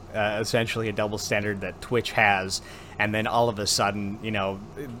about essentially a double standard that Twitch has, and then all of a sudden,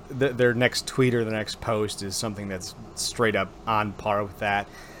 their next tweet or their next post is something that's straight up on par with that.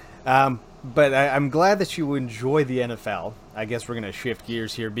 But I'm glad that you enjoy the NFL. I guess we're gonna shift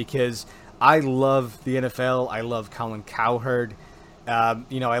gears here because I love the NFL. I love Colin Cowherd.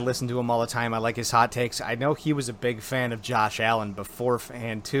 I listen to him all the time. I like his hot takes. I know he was a big fan of Josh Allen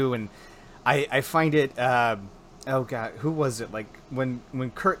beforehand too, and I find it. Oh God, who was it? Like when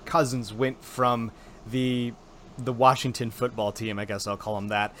Kirk Cousins went from the the Washington football team, I guess I'll call them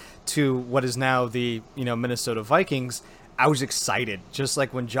that, to what is now the Minnesota Vikings. I was excited. Just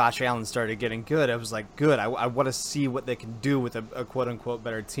like when Josh Allen started getting good, I was like, good. I want to see what they can do with a quote unquote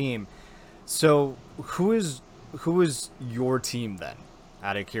better team. So who is your team then?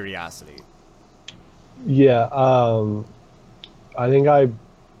 Out of curiosity. Yeah, I think I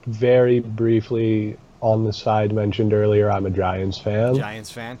very briefly on the side mentioned earlier I'm a Giants fan. Giants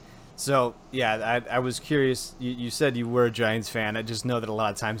fan. So yeah, I was curious. You said you were a Giants fan. I just know that a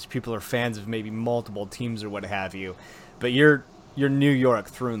lot of times people are fans of maybe multiple teams or what have you, but you're New York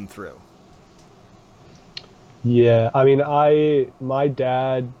through and through. Yeah, I mean, my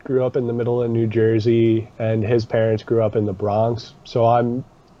dad grew up in the middle of New Jersey, and his parents grew up in the Bronx. So I'm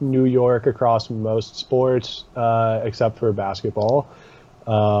New York across most sports, except for basketball,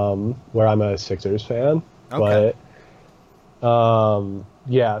 where I'm a Sixers fan. Okay. But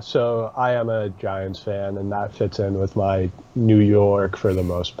yeah, so I am a Giants fan, and that fits in with my New York for the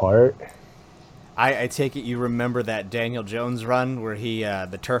most part. I take it you remember that Daniel Jones run where he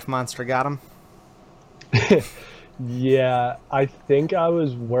the turf monster got him. Yeah, I think I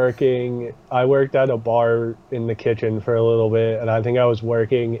worked at a bar in the kitchen for a little bit, and I think I was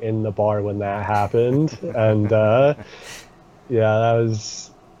working in the bar when that happened. And yeah, that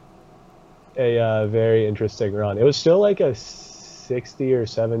was a very interesting run. It was still like a 60 or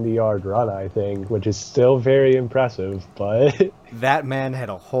 70-yard run, I think, which is still very impressive, but That man had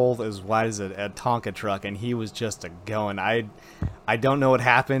a hole as wide as a Tonka truck, and he was just a going. I don't know what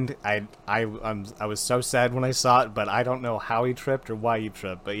happened. I was so sad when I saw it, but I don't know how he tripped or why he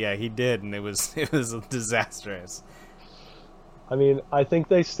tripped. But yeah, he did, and it was disastrous. I mean, I think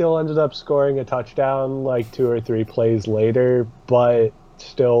they still ended up scoring a touchdown like 2 or 3 plays later, but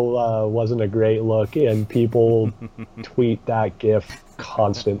still wasn't a great look, and people tweet that GIF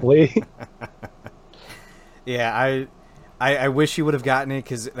constantly. Yeah, I wish he would have gotten it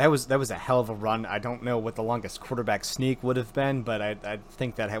because that was a hell of a run. I don't know what the longest quarterback sneak would have been, but I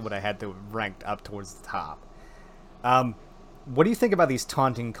think that would have had to have ranked up towards the top. What do you think about these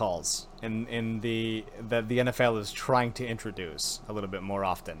taunting calls in the that the NFL is trying to introduce a little bit more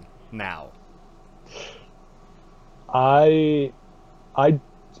often now? I I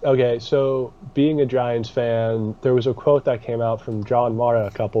okay, so being a Giants fan, there was a quote that came out from John Mara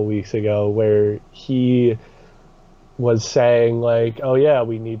a couple weeks ago where he was saying like, "Oh yeah,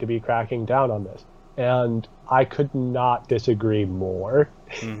 we need to be cracking down on this," and I could not disagree more.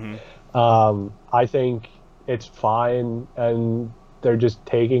 Mm-hmm. I think it's fine, and they're just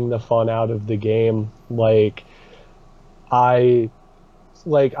taking the fun out of the game. I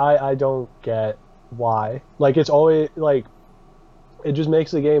I don't get why. Like it's always like it just makes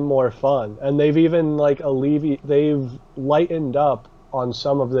the game more fun, and they've even they've lightened up on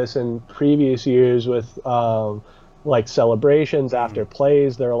some of this in previous years with like celebrations after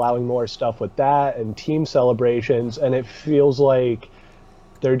plays. They're allowing more stuff with that and team celebrations, and it feels like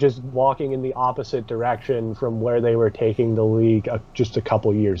they're just walking in the opposite direction from where they were taking the league just a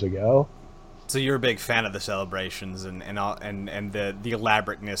couple years ago. So you're a big fan of the celebrations and the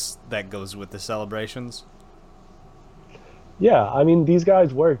elaborateness that goes with the celebrations? Yeah, I mean, these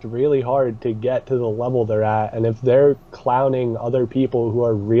guys worked really hard to get to the level they're at, and if they're clowning other people who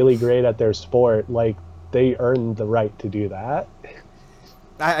are really great at their sport, like, they earned the right to do that.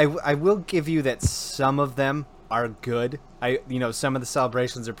 I will give you that some of them are good. Some of the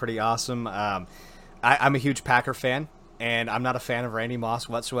celebrations are pretty awesome. I'm a huge Packer fan, and I'm not a fan of Randy Moss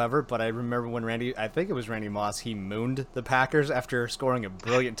whatsoever, but I remember when I think it was Randy Moss, he mooned the Packers after scoring a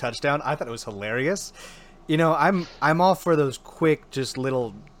brilliant touchdown. I thought it was hilarious. I'm all for those quick, just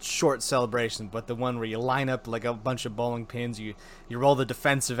little short celebrations, but the one where you line up like a bunch of bowling pins, you roll the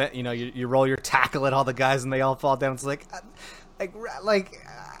defensive, you roll your tackle at all the guys and they all fall down. It's like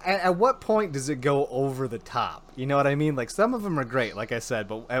at what point does it go over the top? You know what I mean? Like some of them are great, like I said,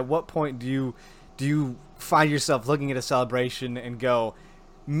 but at what point do you find yourself looking at a celebration and go,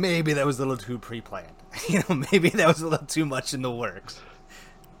 maybe that was a little too pre-planned? Maybe that was a little too much in the works.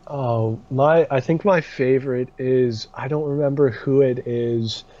 Oh, I think my favorite is, I don't remember who it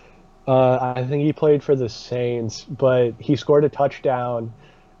is. I think he played for the Saints, but he scored a touchdown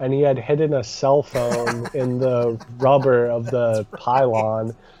and he had hidden a cell phone in the rubber of the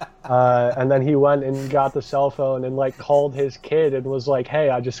pylon. And then he went and got the cell phone and like called his kid and was like, "Hey,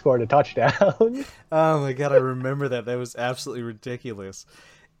 I just scored a touchdown." Oh my God, I remember that. That was absolutely ridiculous.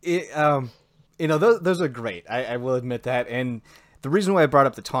 Those are great. I will admit that. And the reason why I brought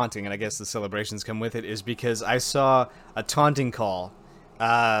up the taunting, and I guess the celebrations come with it, is because I saw a taunting call.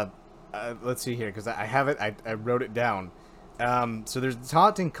 Let's see here, because I have it. I wrote it down. So there's a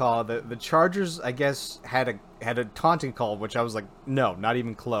taunting call. The Chargers, I guess, had a taunting call, which I was like, no, not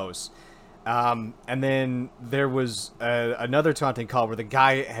even close. And then there was another taunting call where the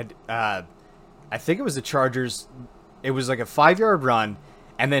guy had, I think it was the Chargers. It was like a 5-yard run,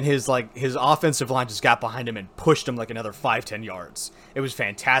 and then his offensive line just got behind him and pushed him like another 5-10 yards. It was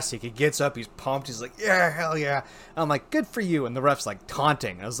fantastic. He gets up, he's pumped, he's like, yeah, hell yeah. I'm like, good for you. And the ref's like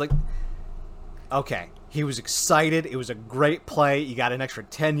taunting. I was like, okay. He was excited. It was a great play. You got an extra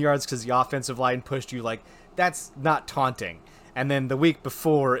 10 yards because the offensive line pushed you. Like, that's not taunting. And then the week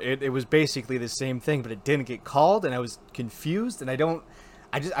before, it was basically the same thing, but it didn't get called, and I was confused, and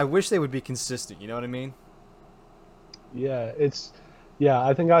I wish they would be consistent, you know what I mean? Yeah,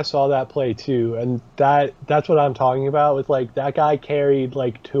 I think I saw that play too, and that's what I'm talking about with, like, that guy carried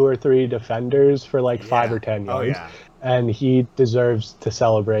like 2 or 3 defenders for like 5 or 10 yards. Oh, yeah. And he deserves to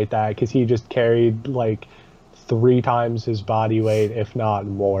celebrate that because he just carried like 3 times his body weight, if not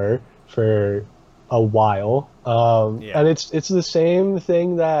more, for a while. And it's the same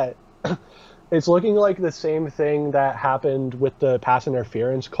thing that it's looking like the same thing that happened with the pass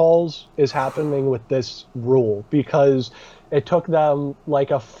interference calls is happening with this rule, because it took them like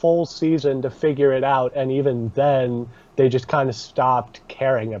a full season to figure it out, and even then they just kind of stopped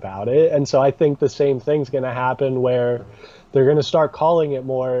caring about it. And so I think the same thing's going to happen where they're going to start calling it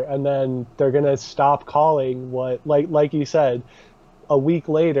more, and then they're going to stop calling what, like you said, a week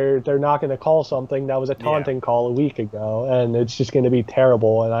later, they're not going to call something that was a taunting call a week ago, and it's just going to be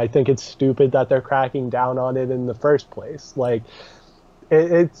terrible. And I think it's stupid that they're cracking down on it in the first place. Like,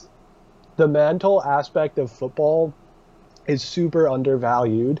 it's the mental aspect of football is super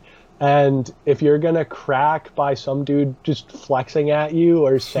undervalued. And if you're going to crack by some dude just flexing at you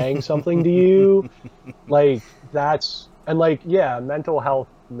or saying something to you, like, that's, and like, yeah, mental health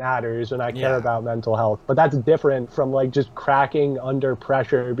matters, and I care about mental health, but that's different from like just cracking under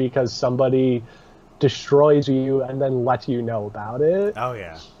pressure because somebody destroys you and then lets you know about it. Oh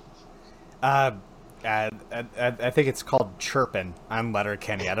yeah. I think it's called chirping on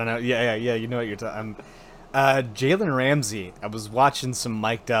Letterkenny. I don't know. Yeah. You know what you're talking. Jalen Ramsey. I was watching some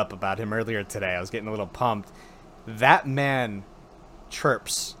mic'd up about him earlier today. I was getting a little pumped. That man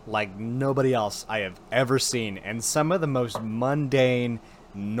chirps like nobody else I have ever seen, and some of the most mundane,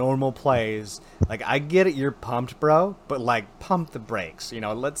 normal plays. Like, I get it, you're pumped, bro, but like, pump the brakes. You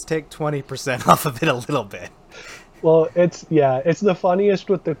know, let's take 20% off of it a little bit. Well, it's the funniest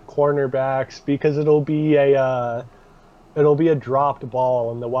with the cornerbacks because it'll be a dropped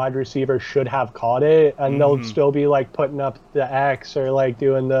ball and the wide receiver should have caught it, and they'll still be like putting up the X or like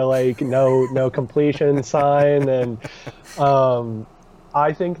doing the like no completion sign. And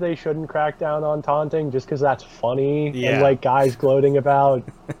I think they shouldn't crack down on taunting just because that's funny. And like, guys gloating about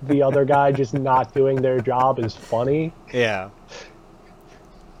the other guy just not doing their job is funny. Yeah.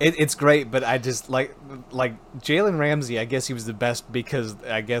 It's great, but I just like Jalen Ramsey. I guess he was the best because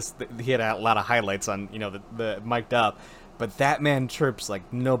I guess he had a lot of highlights on, you know, the mic'd up. But that man chirps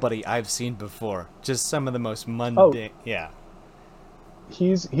like nobody I've seen before. Just some of the most mundane. Oh. Yeah.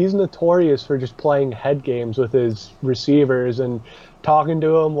 He's notorious for just playing head games with his receivers and talking to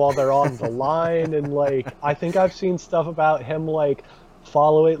them while they're on the line. And like, I think I've seen stuff about him like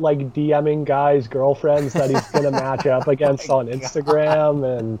DMing guys' girlfriends that he's gonna match up against on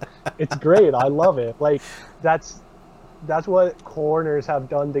Instagram, and it's great. I love it. Like, that's what corners have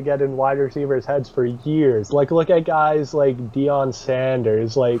done to get in wide receivers' heads for years. Like, look at guys like Deion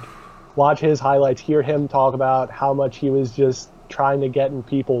Sanders. Like, watch his highlights, hear him talk about how much he was just trying to get in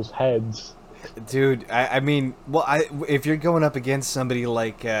people's heads. Dude, I mean, well, if you're going up against somebody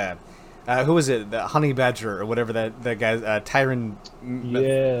like, who was it, the Honey Badger or whatever that guy, Tyrann.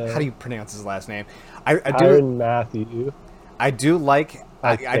 Yeah. How do you pronounce his last name? Tyrann Mathieu. I do like.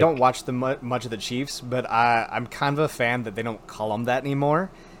 I don't watch much of the Chiefs, but I'm kind of a fan that they don't call him that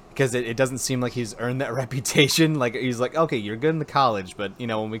anymore, because it doesn't seem like he's earned that reputation. Like, he's like, okay, you're good in the college, but you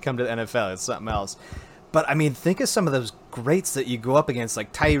know, when we come to the NFL, it's something else. But I mean, think of some of those greats that you go up against,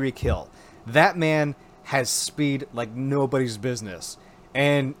 like Tyreek Hill. That man has speed like nobody's business.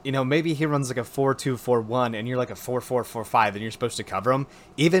 And, you know, maybe he runs like a 4.2, 4.1, and you're like a 4.4, 4.5, and you're supposed to cover him.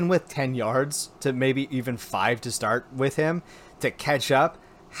 Even with 10 yards to maybe even 5 to start with him to catch up,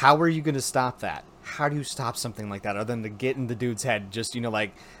 how are you going to stop that? How do you stop something like that other than to get in the dude's head? Just, you know,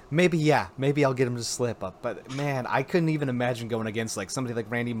 like, maybe I'll get him to slip up. But, man, I couldn't even imagine going against, like, somebody like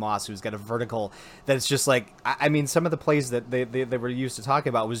Randy Moss, who's got a vertical that's just like, I mean, some of the plays that they were used to talking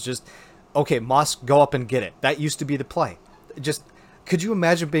about was just, okay, Moss, go up and get it. That used to be the play. Just, could you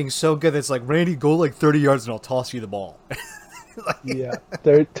imagine being so good that it's like, Randy, go like 30 yards and I'll toss you the ball? Like, yeah.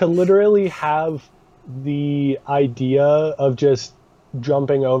 To literally have the idea of just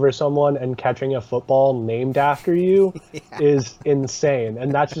jumping over someone and catching a football named after you is insane.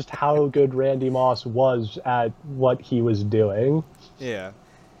 And that's just how good Randy Moss was at what he was doing. Yeah.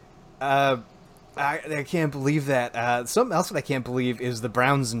 I can't believe that. Something else that I can't believe is the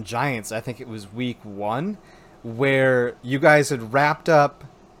Browns and Giants. I think it was week 1 where you guys had wrapped up.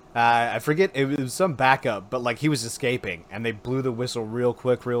 I forget, it was some backup, but like he was escaping and they blew the whistle real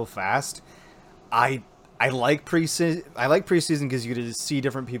quick, real fast. I like preseason. I like preseason because you get to see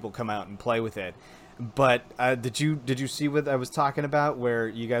different people come out and play with it. But did you see what I was talking about, where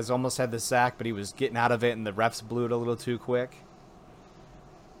you guys almost had the sack, but he was getting out of it and the refs blew it a little too quick?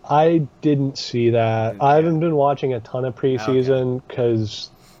 I didn't see that. I haven't been watching a ton of preseason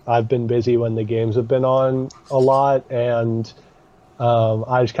because I've been busy when the games have been on a lot, and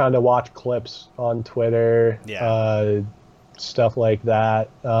I just kind of watch clips on Twitter, stuff like that.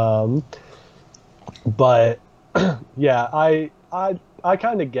 But yeah, I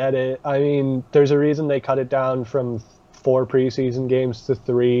kind of get it. I mean, there's a reason they cut it down from 4 preseason games to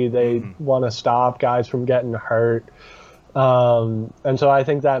 3. They want to stop guys from getting hurt. And so I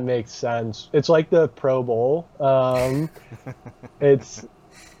think that makes sense. It's like the Pro Bowl. It's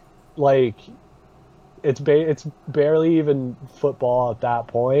like it's barely even football at that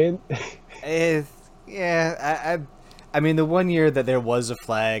point. I mean, the one year that there was a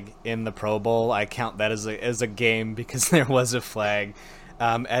flag in the Pro Bowl, I count that as a game because there was a flag.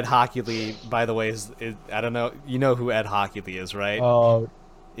 Ed Hockley, by the way, is I don't know, you know who Ed Hockley is, right? Oh,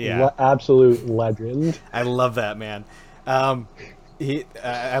 yeah, absolute legend. I love that man.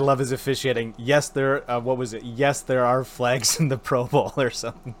 I love his officiating. Yes, what was it? Yes, there are flags in the Pro Bowl or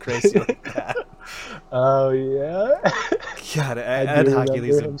something crazy like that. Oh yeah. God, Ed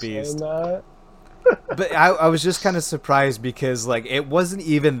Hockley's a beast. But I was just kind of surprised because like it wasn't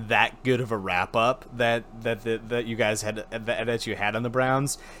even that good of a wrap up that you guys had that you had on the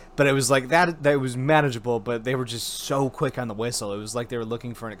Browns, but it was like that was manageable. But they were just so quick on the whistle. It was like they were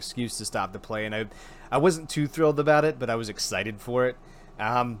looking for an excuse to stop the play, and I wasn't too thrilled about it, but I was excited for it.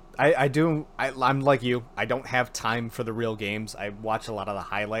 I'm like you. I don't have time for the real games. I watch a lot of the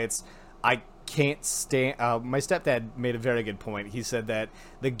highlights. I can't stand. My stepdad made a very good point. He said that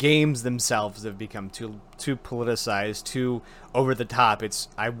the games themselves have become too politicized, too over the top.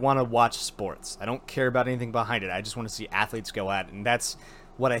 I want to watch sports. I don't care about anything behind it. I just want to see athletes go at it, and that's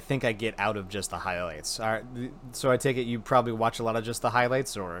what I think I get out of just the highlights. All right, so I take it you probably watch a lot of just the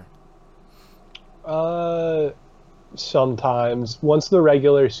highlights, or? Sometimes. Once the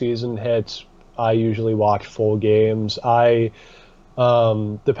regular season hits, I usually watch full games.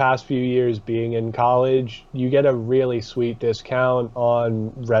 The past few years being in college, you get a really sweet discount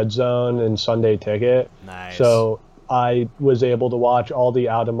on Red Zone and Sunday Ticket. Nice. So I was able to watch all the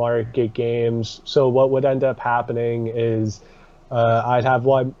out-of-market games. So what would end up happening is I'd have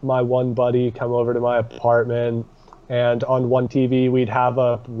my one buddy come over to my apartment, and on one TV we'd have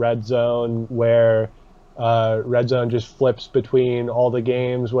a Red Zone where Red Zone just flips between all the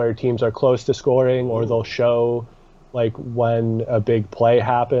games where teams are close to scoring, or they'll show like when a big play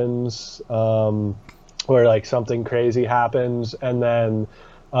happens, or like something crazy happens, and then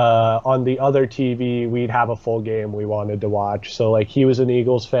on the other TV we'd have a full game we wanted to watch. So like he was an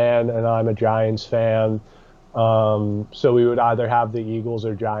Eagles fan and I'm a Giants fan, so we would either have the Eagles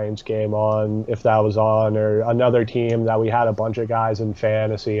or Giants game on if that was on, or another team that we had a bunch of guys in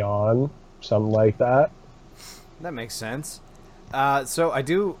fantasy on, something like that. That makes sense. So I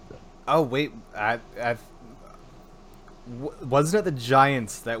do. Oh wait, wasn't it the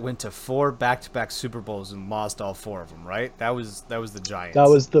Giants that went to 4 back-to-back Super Bowls and lost all 4 of them, right? That was the Giants. That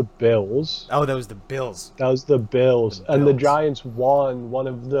was the Bills. Oh, that was the Bills. That was the Bills. And the Giants won one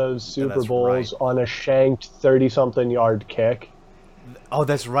of those Super Bowls on a shanked 30-something yard kick. Oh,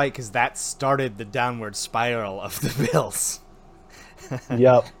 that's right, because that started the downward spiral of the Bills.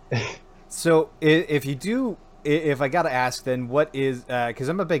 Yep. So if I got to ask, then what is, because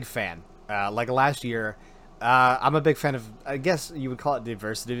I'm a big fan. Like last year, I'm a big fan of, I guess you would call it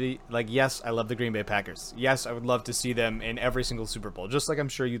diversity. Like, yes, I love the Green Bay Packers. Yes, I would love to see them in every single Super Bowl, just like I'm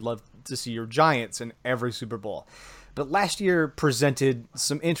sure you'd love to see your Giants in every Super Bowl. But last year presented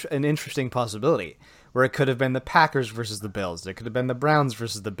an interesting possibility where it could have been the Packers versus the Bills. It could have been the Browns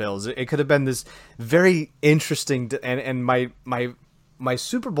versus the Bills. It could have been this very interesting, and my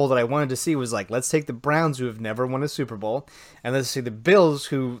Super Bowl that I wanted to see was like, let's take the Browns, who have never won a Super Bowl, and let's see the Bills,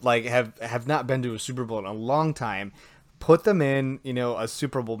 who like have not been to a Super Bowl in a long time, put them in, a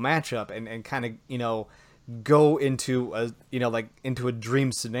Super Bowl matchup and kind of, go into a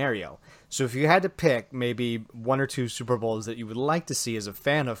dream scenario. So if you had to pick maybe 1 or 2 Super Bowls that you would like to see as a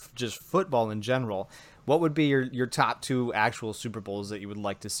fan of just football in general, what would be your top two actual Super Bowls that you would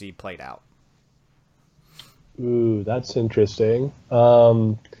like to see played out? Ooh, that's interesting.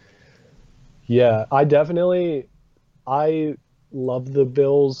 Yeah, I love the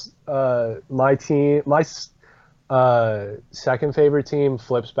Bills. My second favorite team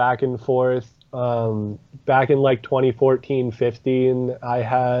flips back and forth. Back in like 2014-15, I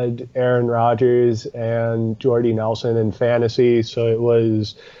had Aaron Rodgers and Jordy Nelson in fantasy, so it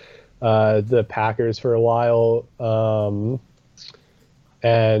was the Packers for a while.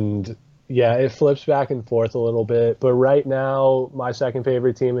 And yeah, it flips back and forth a little bit. But right now, my second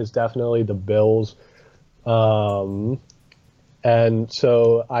favorite team is definitely the Bills. And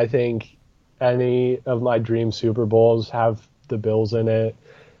so I think any of my dream Super Bowls have the Bills in it.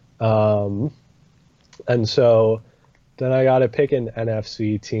 And so then I got to pick an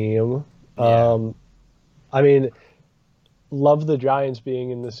NFC team. Yeah. I mean, love the Giants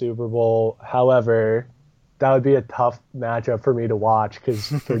being in the Super Bowl. However, that would be a tough matchup for me to watch because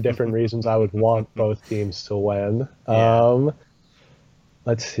for different reasons, I would want both teams to win. Yeah.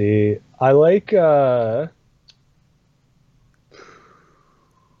 Let's see. I like. Let's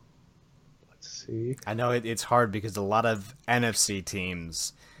see. I know it's hard because a lot of NFC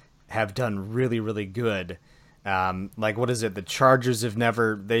teams have done really, really good. Like, what is it? The Chargers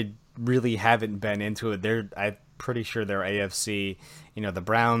they really haven't been into it. I'm pretty sure they're AFC. You know, the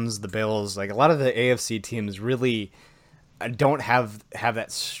Browns, the Bills, like a lot of the AFC teams really don't have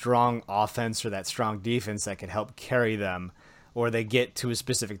that strong offense or that strong defense that could help carry them, or they get to a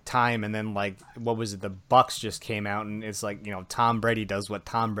specific time and then, like, what was it? The Bucks just came out and it's like, you know, Tom Brady does what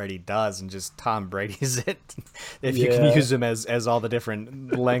Tom Brady does and just Tom Brady's it. If you can use him as all the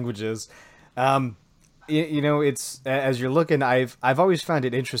different languages. You know, it's, as you're looking, I've always found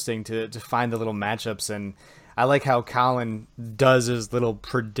it interesting to find the little matchups, and I like how Colin does his little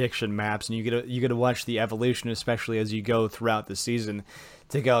prediction maps, and you get to watch the evolution, especially as you go throughout the season,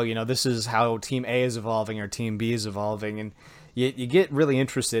 to go, you know, this is how Team A is evolving or Team B is evolving, and you get really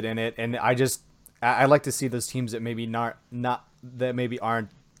interested in it. And I like to see those teams that maybe not that maybe aren't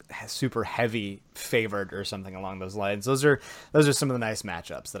super heavy favored or something along those lines. Those are some of the nice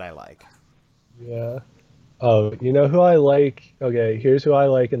matchups that I like. Yeah. Oh, you know who I like? Okay, here's who I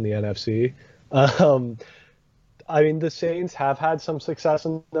like in the NFC. Um, I mean, the Saints have had some success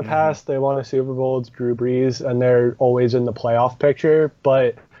in the past. They won a Super Bowl. It's Drew Brees, and they're always in the playoff picture.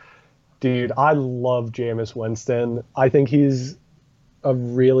 But, dude, I love Jameis Winston. I think he's a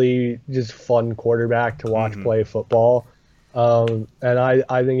really just fun quarterback to watch play football. And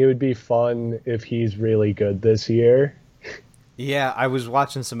I think it would be fun if he's really good this year. Yeah, I was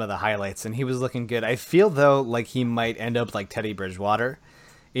watching some of the highlights, and he was looking good. I feel, though, like he might end up like Teddy Bridgewater,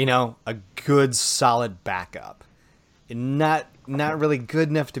 you know, a good, solid backup. Not really good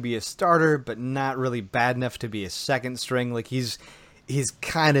enough to be a starter, but not really bad enough to be a second string. Like he's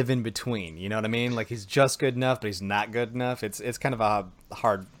kind of in between. You know what I mean? Like he's just good enough, but he's not good enough. It's kind of a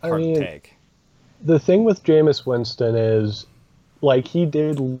hard take. The thing with Jameis Winston is, like, he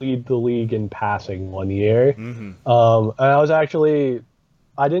did lead the league in passing one year. And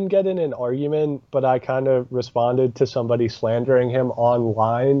I didn't get in an argument, but I kind of responded to somebody slandering him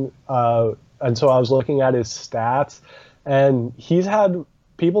online. And so I was looking at his stats, and he's had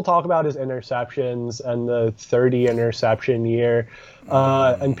people talk about his interceptions and the 30 interception year.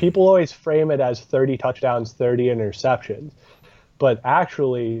 And people always frame it as 30 touchdowns, 30 interceptions. But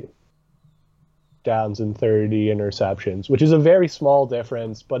actually, downs and 30 interceptions, which is a very small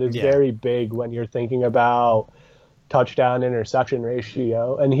difference, but it's very big when you're thinking about touchdown interception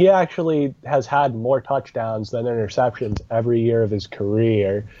ratio. And he actually has had more touchdowns than interceptions every year of his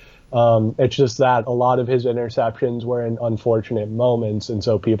career. It's just that a lot of his interceptions were in unfortunate moments, and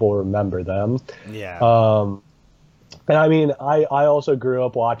so people remember them. And I mean, I also grew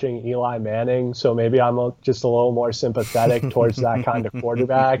up watching Eli Manning, so maybe I'm just a little more sympathetic towards that kind of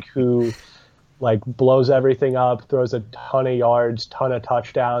quarterback who, like, blows everything up, throws a ton of yards, ton of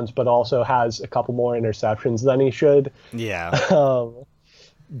touchdowns, but also has a couple more interceptions than he should.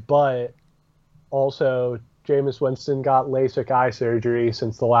 But also, Jameis Winston got LASIK eye surgery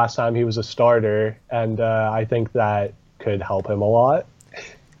since the last time he was a starter, and I think that could help him a lot.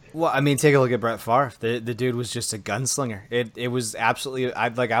 Well, I mean, take a look at Brett Favre. The dude was just a gunslinger. It was absolutely,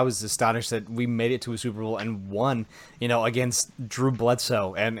 I was astonished that we made it to a Super Bowl and won, you know, against Drew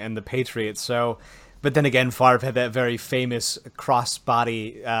Bledsoe and the Patriots. So, but then again, Favre had that very famous cross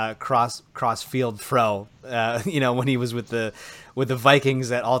field throw, you know, when he was with the Vikings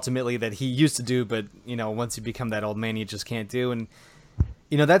that ultimately that he used to do, but, you know, once you become that old man, you just can't do. And,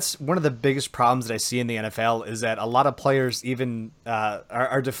 you know, that's one of the biggest problems that I see in the NFL is that a lot of players even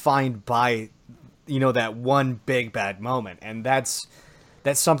are defined by, that one big bad moment. And that's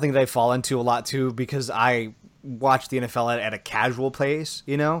something that I fall into a lot too, because I watch the NFL at a casual pace,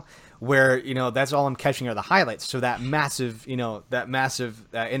 where, that's all I'm catching are the highlights. So that massive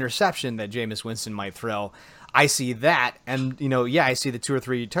interception that Jameis Winston might throw, I see that, and I see the 2 or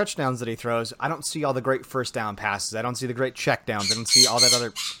 3 touchdowns that he throws. I don't see all the great first down passes. I don't see the great check downs. I don't see all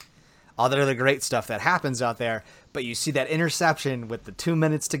that other great stuff that happens out there. But you see that interception with the 2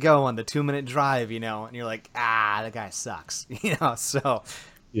 minutes to go on the 2-minute drive, and you're like, that guy sucks, So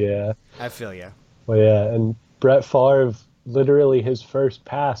Yeah. I feel you. Well, yeah, and Brett Favre, literally his first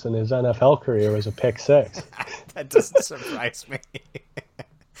pass in his NFL career was a pick six. That doesn't surprise me.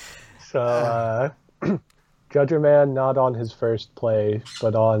 So, judge your man not on his first play,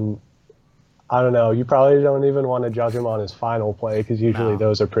 but on, I don't know, you probably don't even want to judge him on his final play, because usually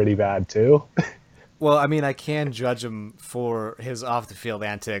those are pretty bad too. Well, I mean, I can judge him for his off-the-field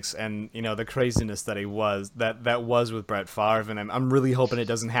antics and, the craziness that that was with Brett Favre, and I'm really hoping it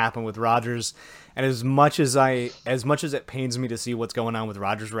doesn't happen with Rodgers. And as much as it pains me to see what's going on with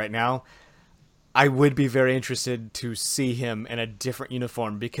Rodgers right now, I would be very interested to see him in a different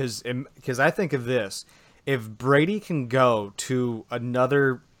uniform, because I think of this: if Brady can go to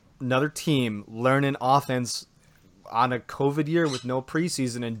another team, learn an offense on a COVID year with no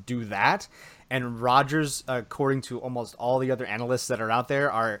preseason, and do that. And Rodgers, according to almost all the other analysts that are out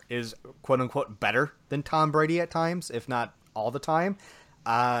there, is quote unquote better than Tom Brady at times, if not all the time.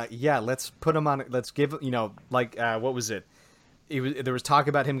 Let's put him on. Let's give what was it? There was talk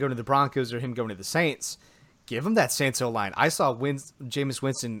about him going to the Broncos or him going to the Saints. Give him that Saints O-line. I saw Jameis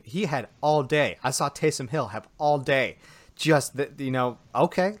Winston. He had all day. I saw Taysom Hill have all day. Just that,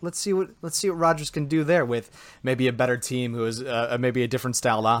 okay, let's see what Rodgers can do there with maybe a better team who is maybe a different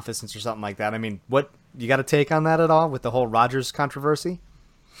style offense or something like that. I mean, what you got a take on that at all with the whole Rodgers controversy?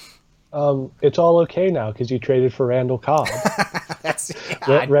 It's all okay now because you traded for Randall Cobb.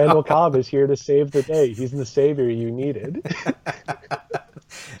 Randall Cobb is here to save the day. He's the savior you needed.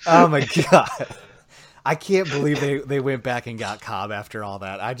 Oh my God. I can't believe they went back and got Cobb after all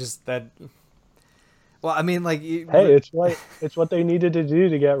that. Well, I mean, hey, it's what they needed to do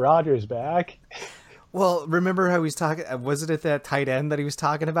to get Rodgers back. Well, remember how he was talking? Was it at that tight end that he was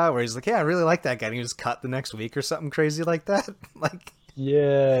talking about, where he's like, "Yeah, I really like that guy," and he was cut the next week or something crazy like that?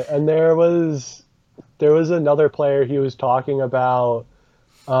 Yeah, and there was another player he was talking about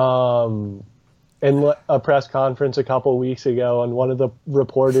in a press conference a couple weeks ago, and one of the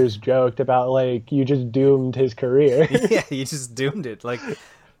reporters joked about you just doomed his career. Yeah, you just doomed it.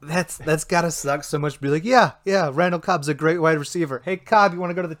 That's gotta suck so much to be like, yeah, Randall Cobb's a great wide receiver. Hey, Cobb, you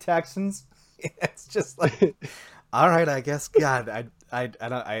want to go to the Texans? It's just all right, I guess. God,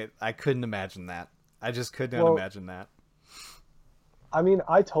 I couldn't imagine that. I just could not imagine that. I mean,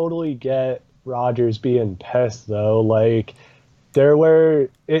 I totally get Rodgers being pissed though.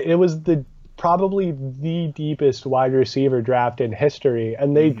 It was probably the deepest wide receiver draft in history,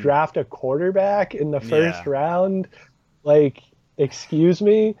 and they draft a quarterback in the first round. Excuse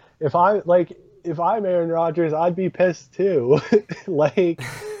me, if I'm Aaron Rodgers, I'd be pissed too. I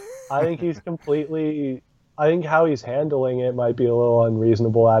think how he's handling it might be a little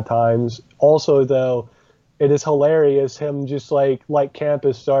unreasonable at times. Also, though, it is hilarious him just camp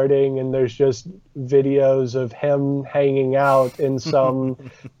is starting and there's just videos of him hanging out in some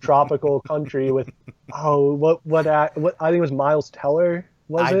tropical country with what I think it was Miles Teller.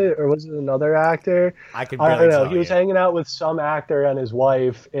 Or was it another actor? I don't know. He was hanging out with some actor and his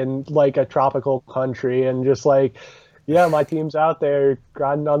wife in a tropical country, and just my team's out there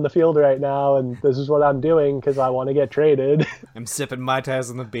grinding on the field right now, and this is what I'm doing because I want to get traded. I'm sipping Mai Tais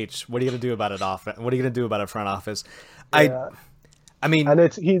on the beach. What are you gonna do about it, What are you gonna do about it, front office? Yeah. I mean,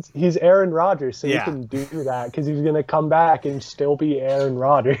 and he's Aaron Rodgers, so he can do that because he's gonna come back and still be Aaron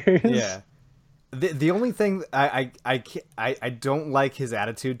Rodgers. Yeah. The only thing I don't like his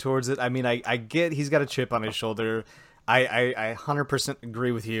attitude towards it. I mean, I get he's got a chip on his shoulder. I 100%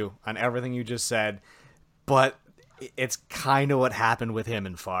 agree with you on everything you just said, but it's kind of what happened with him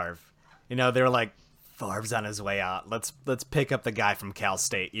and Favre. They were like, Favre's on his way out. Let's pick up the guy from Cal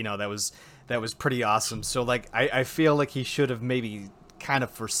State. That was pretty awesome. So I feel like he should have maybe kind of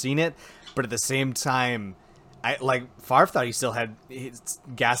foreseen it, but at the same time, Favre thought he still had his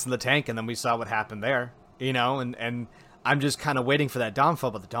gas in the tank, and then we saw what happened there, and I'm just kind of waiting for that downfall,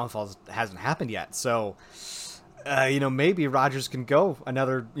 but the downfall hasn't happened yet. So, maybe Rodgers can go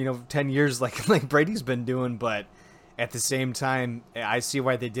another, 10 years like Brady's been doing, but at the same time, I see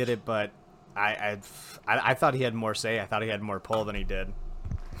why they did it, but I thought he had more say. I thought he had more pull than he did,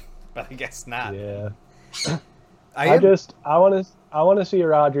 but I guess not. Yeah. I want to see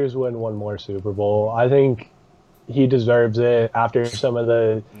Rodgers win one more Super Bowl. I think he deserves it after some of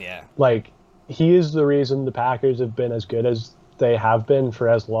the like he is the reason the Packers have been as good as they have been for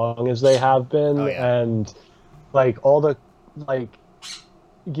as long as they have been. Oh, yeah. And like all the like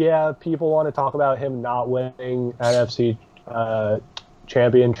yeah, people want to talk about him not winning NFC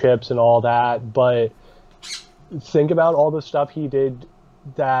championships and all that, but think about all the stuff he did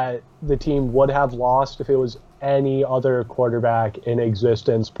that the team would have lost if it was any other quarterback in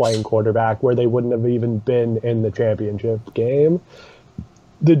existence playing quarterback, where they wouldn't have even been in the championship game.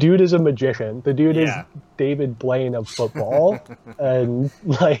 The dude is a magician. The dude is David Blaine of football. And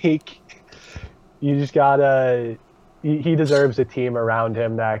like, you just gotta, he deserves a team around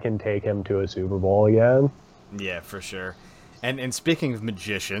him that can take him to a Super Bowl again. Yeah, for sure. And speaking of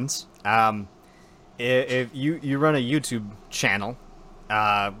magicians, if you run a YouTube channel,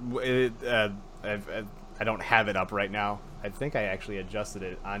 I don't have it up right now. I think I actually adjusted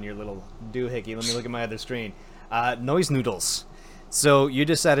it on your little doohickey. Let me look at my other screen. Noise Noodles. So you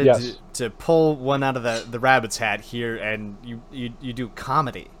decided to pull one out of the rabbit's hat here, and you do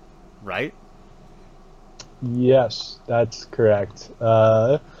comedy, right? Yes, that's correct.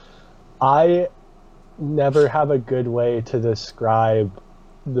 I never have a good way to describe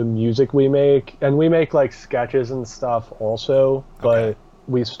the music we make, and we make like sketches and stuff also, but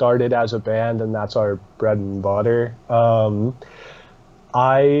we started as a band and that's our bread and butter.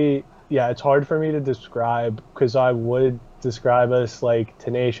 It's hard for me to describe, because I would describe us like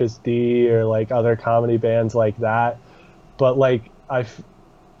Tenacious D or like other comedy bands like that, but like I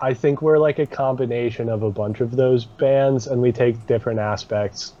think we're like a combination of a bunch of those bands, and we take different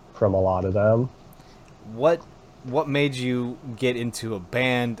aspects from a lot of them. What made you get into a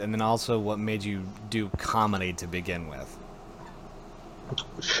band, and then also what made you do comedy to begin with?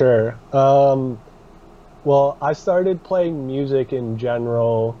 Sure. Well, I started playing music in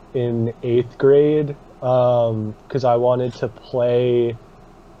general in 8th grade because I wanted to play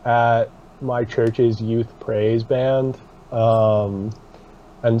at my church's youth praise band. And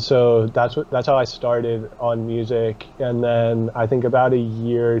so that's how I started on music. And then I think about a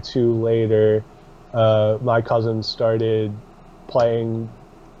year or two later, my cousin started playing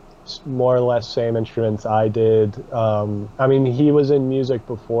more or less same instruments I did. I mean, he was in music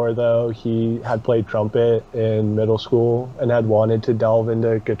before, though. He had played trumpet in middle school and had wanted to delve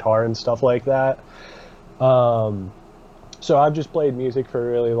into guitar and stuff like that. So I've just played music for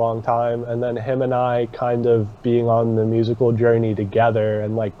a really long time, and then him and I kind of being on the musical journey together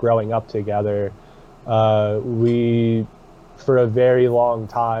and like growing up together, we, for a very long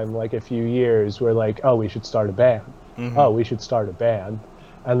time, like a few years, we're like, oh, we should start a band. Mm-hmm. Oh, we should start a band.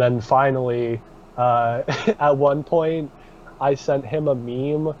 And then finally, at one point, I sent him a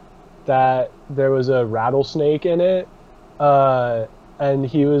meme that there was a rattlesnake in it, and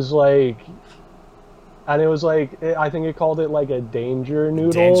he was like, and it was like, I think it called it like a danger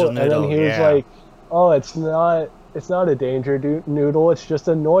noodle, and then he was like, oh, it's not a danger noodle, it's just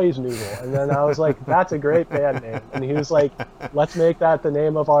a noise noodle. And then I was like, that's a great band name. And he was like, let's make that the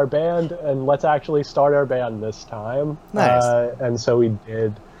name of our band, and let's actually start our band this time. Nice. And so we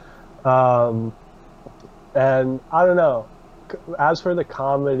did. And I don't know, as for the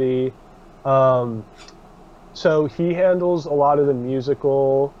comedy, so he handles a lot of the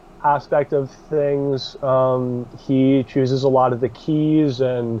musical aspect of things. He chooses a lot of the keys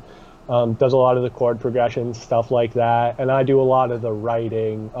and does a lot of the chord progressions, stuff like that. And I do a lot of the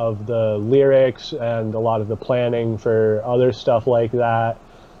writing of the lyrics and a lot of the planning for other stuff like that.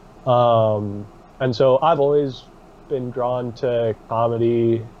 And so I've always been drawn to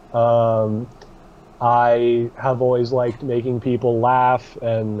comedy. I have always liked making people laugh.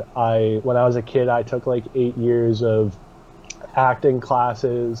 And when I was a kid, I took like 8 years of acting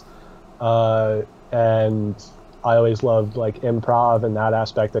classes. And I always loved like improv and that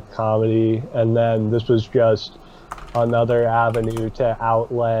aspect of comedy. And then this was just another avenue to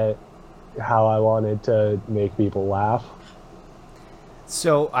outlet how I wanted to make people laugh.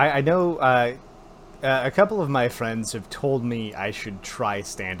 So I know a couple of my friends have told me I should try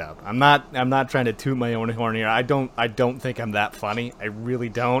stand-up. I'm not trying to toot my own horn here. I don't think I'm that funny. I really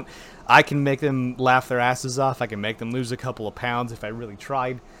don't. I can make them laugh their asses off. I can make them lose a couple of pounds if I really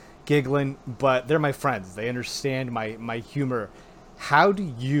tried giggling, but they're my friends. They understand my humor. How do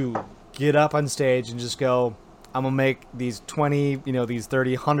you get up on stage and just go, I'm gonna make these 20, these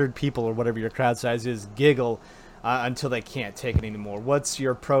 30, 100 people or whatever your crowd size is giggle until they can't take it anymore? What's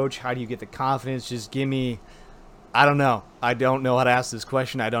your approach? How do you get the confidence? Just give me, I don't know. I don't know how to ask this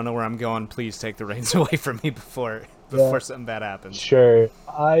question. I don't know where I'm going. Please take the reins away from me before something bad happens. Sure.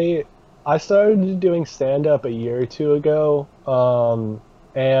 I started doing stand up a year or two ago,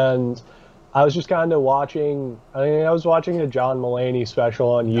 and I was just kind of watching. I mean, I was watching a John Mulaney special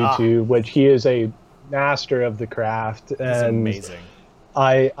on Ah, YouTube, which he is a master of the craft, he's and amazing.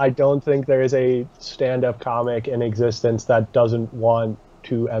 I don't think there is a stand up comic in existence that doesn't want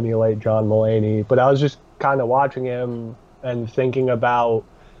to emulate John Mulaney. But I was just kind of watching him and thinking about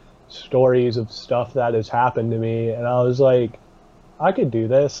stories of stuff that has happened to me, and I was like, I could do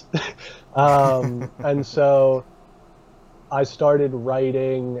this. And so I started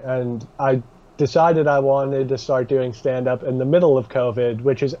writing, and I decided I wanted to start doing stand up in the middle of COVID,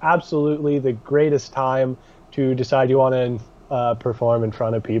 which is absolutely the greatest time to decide you want to perform in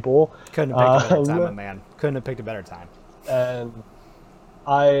front of people. Couldn't have picked a better time, my Um, man. Couldn't have picked a better time. and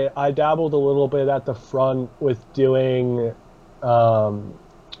I dabbled a little bit at the front with doing um,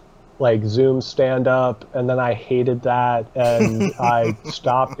 like Zoom stand up, and then I hated that, and I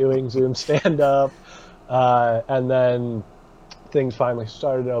stopped doing Zoom stand up, and then things finally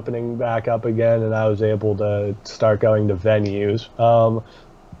started opening back up again, and I was able to start going to venues.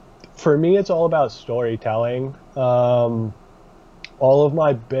 For me, it's all about storytelling. All of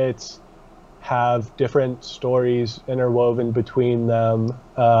my bits have different stories interwoven between them,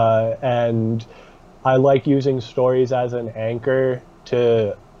 and I like using stories as an anchor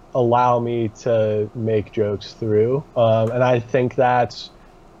to allow me to make jokes through. And I think that's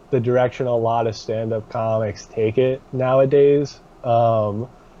the direction a lot of stand-up comics take it nowadays.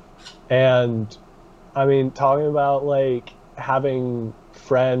 And I mean, talking about like having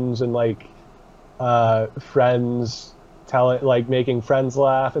friends and like friends telling, like making friends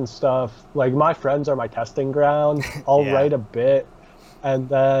laugh and stuff. Like my friends are my testing ground. I'll Yeah. write a bit, and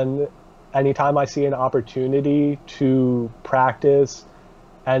then anytime I see an opportunity to practice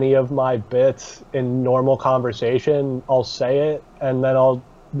any of my bits in normal conversation, I'll say it, and then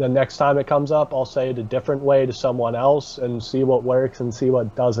the next time it comes up, I'll say it a different way to someone else and see what works and see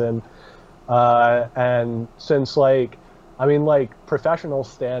what doesn't. And since like, I mean, like professional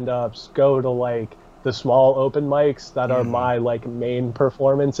stand-ups go to like the small open mics that are my like main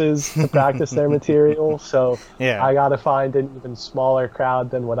performances to practice their material. So Yeah. I got to find an even smaller crowd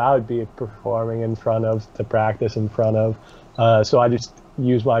than what I would be performing in front of to practice in front of. So I just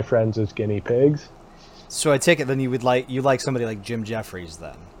use my friends as guinea pigs. So I take it then you like somebody like Jim Jeffries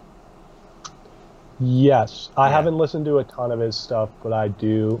then. Yes, I Yeah. haven't listened to a ton of his stuff, but I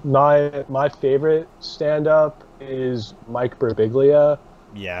do. My favorite stand up is Mike Birbiglia.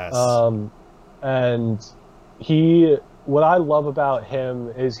 Yes. And he, what I love about him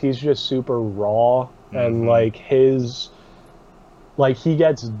is he's just super raw, and like he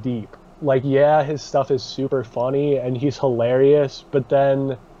gets deep. Like, yeah, his stuff is super funny and he's hilarious, but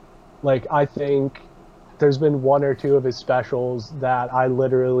then like I think there's been one or two of his specials that I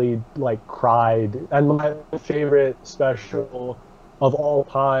literally like cried. And my favorite special of all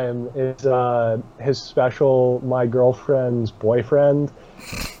time is his special My Girlfriend's Boyfriend,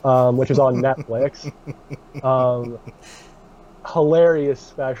 which is on Netflix. Um, Hilarious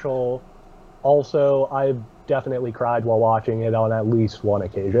special. Also, I've definitely cried while watching it on at least one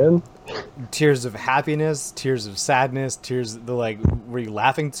occasion. Tears of happiness, tears of sadness, tears the like were you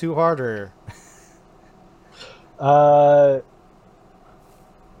laughing too hard or Uh,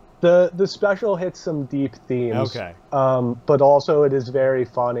 the special hits some deep themes, Okay. But also it is very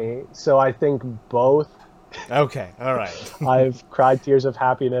funny. So I think both. Okay, all right. I've cried tears of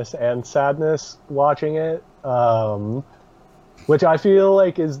happiness and sadness watching it, which I feel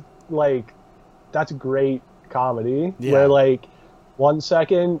like is like that's great comedy. Yeah. Where like 1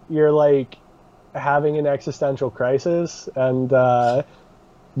 second you're like having an existential crisis and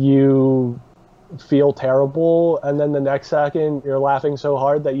you feel terrible, and then the next second you're laughing so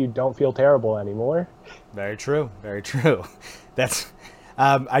hard that you don't feel terrible anymore. Very true. Very true. That's.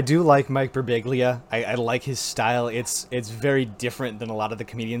 I do like Mike Birbiglia. I like his style. It's very different than a lot of the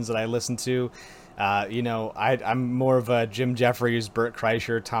comedians that I listen to. I'm more of a Jim Jeffries, Burt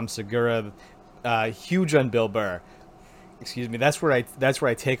Kreischer, Tom Segura, huge on Bill Burr. Excuse me. That's where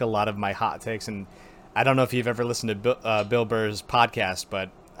I take a lot of my hot takes. And I don't know if you've ever listened to Bill Burr's podcast, but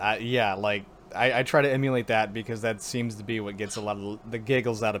yeah, like I try to emulate that because that seems to be what gets a lot of the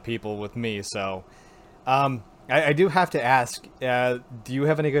giggles out of people with me. So. I do have to ask, do you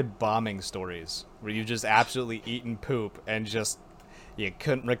have any good bombing stories where you've just absolutely eaten poop and just you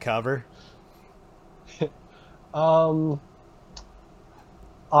couldn't recover? Um,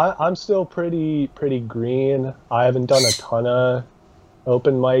 I'm still pretty green. I haven't done a ton of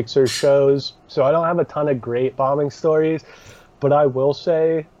open mics or shows, so I don't have a ton of great bombing stories. But I will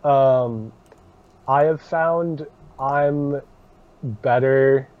say, I have found I'm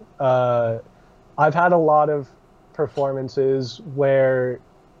better I've had a lot of performances where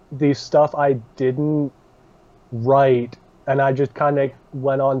the stuff I didn't write and I just kind of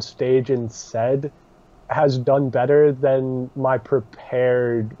went on stage and said has done better than my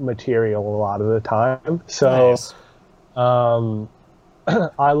prepared material a lot of the time. So, Nice.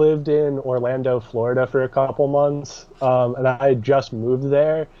 I lived in Orlando, Florida for a couple months, and I had just moved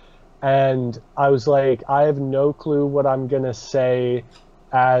there. And I was like, I have no clue what I'm going to say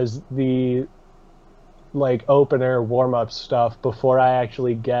as the like opener warm up stuff before I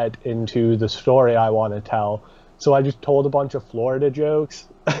actually get into the story I want to tell. So I just told a bunch of Florida jokes,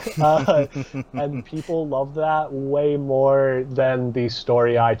 and people love that way more than the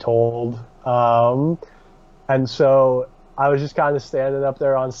story I told. And so I was just kind of standing up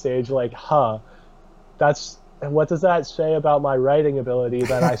there on stage like, what does that say about my writing ability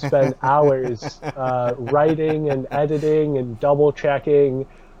that I spend hours writing and editing and double checking,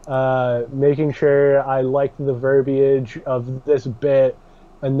 making sure I like the verbiage of this bit,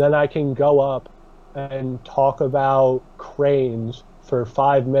 and then I can go up and talk about cranes for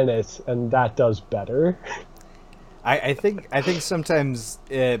 5 minutes, and that does better. I think sometimes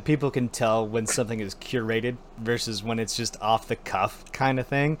people can tell when something is curated versus when it's just off the cuff kind of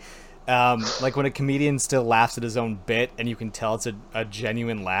thing. Like when a comedian still laughs at his own bit and you can tell it's a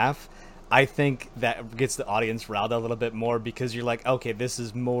genuine laugh. I think that gets the audience riled a little bit more because you're like, okay, this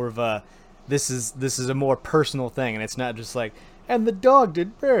is more of a this is a more personal thing, and it's not just like, and the dog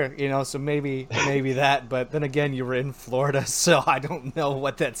did bear, so maybe that, but then again, you were in Florida, so I don't know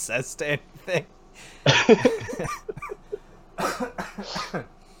what that says to anything.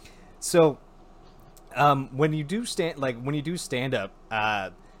 So, when you do stand up,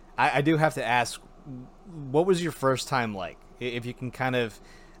 I do have to ask, what was your first time like? If you can kind of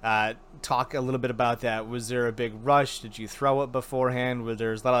talk a little bit about that. Was there a big rush? Did you throw up beforehand? Was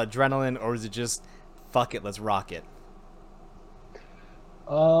there a lot of adrenaline, or was it just, fuck it, let's rock it?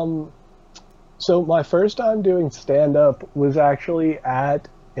 So my first time doing stand-up was actually at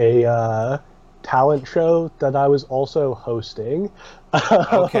a talent show that I was also hosting.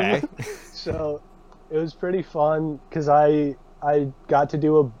 Okay. So it was pretty fun because I got to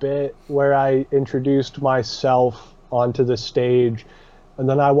do a bit where I introduced myself onto the stage, and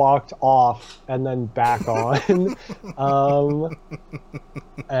then I walked off and then back on.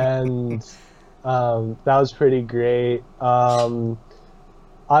 That was pretty great.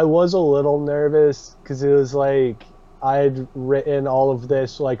 I was a little nervous because it was like I had written all of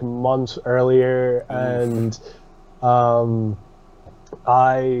this like months earlier, and I'm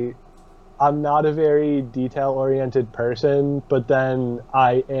not a very detail-oriented person, but then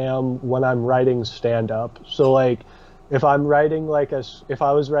I am when I'm writing stand-up. So like, if I'm writing if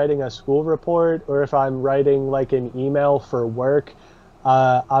I was writing a school report, or if I'm writing like an email for work,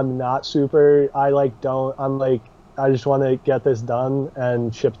 I'm not super. I just want to get this done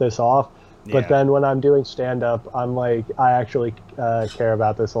and ship this off. Yeah. But then when I'm doing stand-up, I'm like, I actually care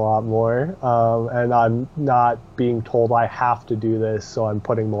about this a lot more, and I'm not being told I have to do this, so I'm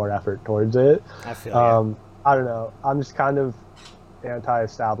putting more effort towards it. I feel you. I don't know. I'm just kind of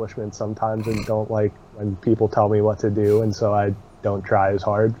anti-establishment sometimes and don't like when people tell me what to do, and so I don't try as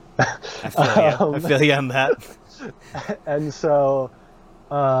hard. I feel you. I feel you on that. And so,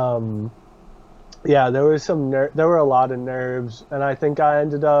 yeah, there was there were a lot of nerves, and I think I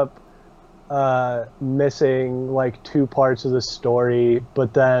ended up missing like 2 parts of the story,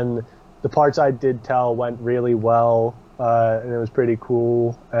 but then the parts I did tell went really well, and it was pretty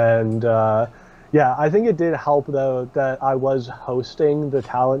cool. And yeah, I think it did help though that I was hosting the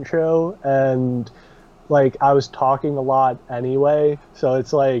talent show, and like I was talking a lot anyway, so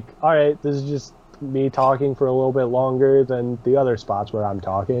it's like, all right, this is just me talking for a little bit longer than the other spots where I'm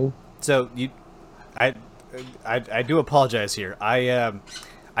talking. So I do apologize here.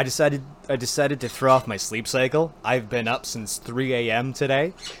 I decided to throw off my sleep cycle. I've been up since 3 a.m.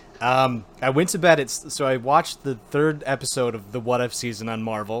 today. I went to bed so I watched the 3rd episode of the What If season on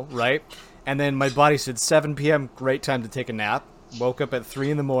Marvel, right? And then my body said 7 p.m., great time to take a nap. Woke up at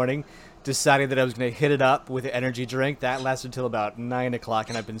 3 in the morning, decided that I was going to hit it up with an energy drink. That lasted until about 9 o'clock,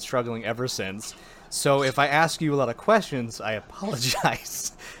 and I've been struggling ever since. So if I ask you a lot of questions, I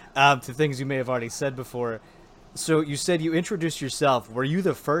apologize to things you may have already said before. So you said you introduced yourself. Were you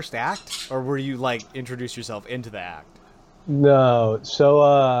the first act, or were you like introduce yourself into the act? No.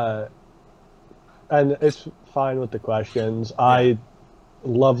 So, and it's fine with the questions. Yeah. I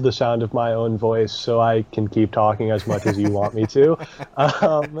love the sound of my own voice, so I can keep talking as much as you want me to.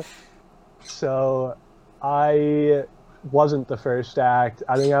 So I wasn't the first act.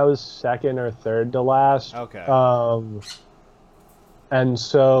 I think I was second or third to last. Okay. And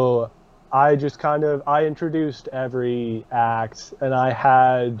so I just I introduced every act, and I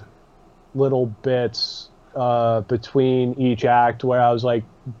had little bits between each act where I was like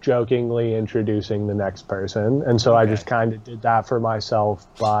jokingly introducing the next person. And so I just kind of did that for myself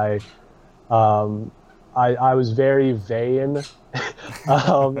by, I was very vain.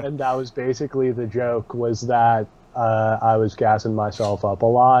 And that was basically the joke, was that I was gassing myself up a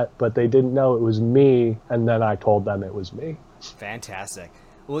lot, but they didn't know it was me. And then I told them it was me. Fantastic.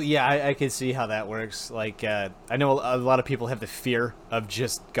 Well, yeah, I can see how that works. Like, I know a lot of people have the fear of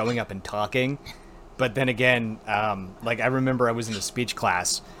just going up and talking, but then again, like I remember I was in a speech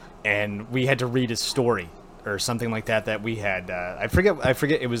class, and we had to read a story or something like that we had. I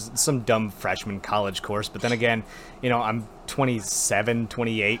forget. It was some dumb freshman college course. But then again, you know, I'm 27,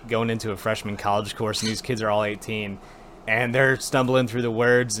 28, going into a freshman college course, and these kids are all 18, and they're stumbling through the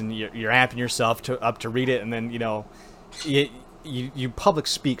words, and you're amping yourself up to read it, and then, you know, you public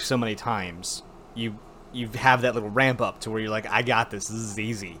speak so many times, you have that little ramp up to where you're like, I got this is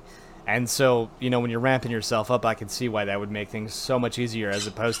easy. And so, you know, when you're ramping yourself up, I can see why that would make things so much easier, as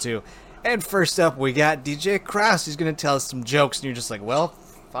opposed to, and first up we got DJ Kraus, he's gonna tell us some jokes, and you're just like, well,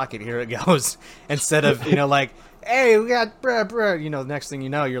 fuck it, here it goes. Instead of, you know, like, hey, we got bruh, you know, next thing you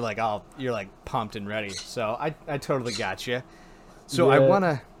know, you're like, oh, you're like pumped and ready. So I totally got you. So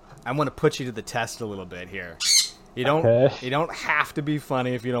yeah. I wanna put you to the test a little bit here. You don't have to be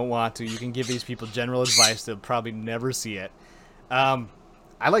funny if you don't want to. You can give these people general advice. They'll probably never see it.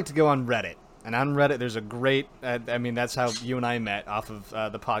 I like to go on Reddit. And on Reddit, there's a great... I mean, that's how you and I met, off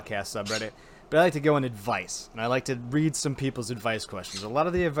of the podcast subreddit. But I like to go on advice. And I like to read some people's advice questions. A lot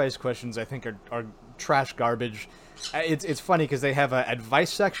of the advice questions, I think, are trash garbage. It's funny because they have an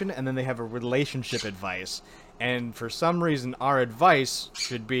advice section, and then they have a relationship advice. And for some reason, our advice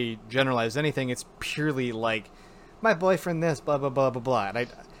should be generalized anything. It's purely like, my boyfriend this, blah, blah, blah, blah, blah. And I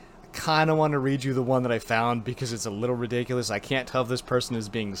kind of want to read you the one that I found because it's a little ridiculous. I can't tell if this person is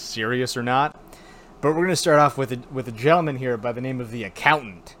being serious or not. But we're going to start off with a gentleman here by the name of The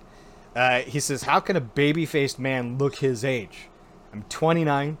Accountant. He says, how can a baby-faced man look his age? I'm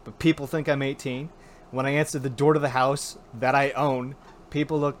 29, but people think I'm 18. When I answer the door to the house that I own,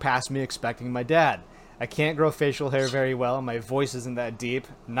 people look past me expecting my dad. I can't grow facial hair very well. My voice isn't that deep.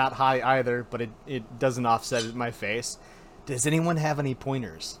 Not high either, but it doesn't offset my face. Does anyone have any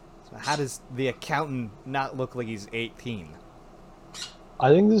pointers? So how does the accountant not look like he's 18? I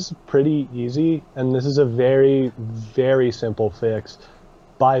think this is pretty easy, and this is a very, very simple fix.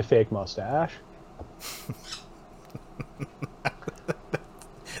 Buy a fake mustache.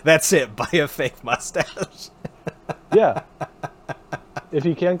 That's it. Buy a fake mustache. Yeah. If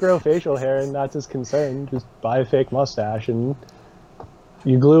you can't grow facial hair and that's his concern, just buy a fake mustache and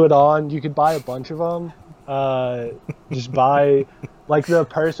you glue it on. You could buy a bunch of them. Just buy, like the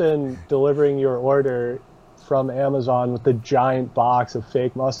person delivering your order from Amazon with the giant box of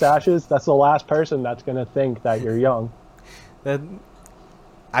fake mustaches. That's the last person that's going to think that you're young.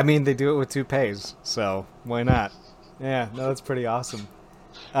 I mean, they do it with toupees, so why not? Yeah, no, that's pretty awesome.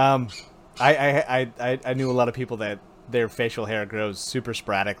 I knew a lot of people that their facial hair grows super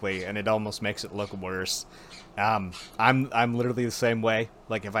sporadically, and it almost makes it look worse. I'm literally the same way.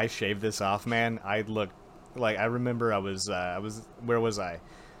 Like, if I shave this off, man, I'd look like, I remember I was where was I?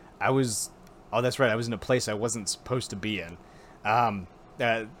 Oh, that's right, I was in a place I wasn't supposed to be in.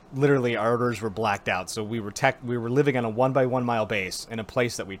 Literally, our orders were blacked out, so we were living on a 1 by 1 mile base in a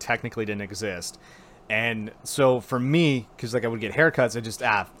place that we technically didn't exist. And so for me, because like I would get haircuts, I just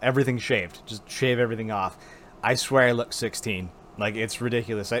everything shaved, just shave everything off. I swear I look 16. Like, it's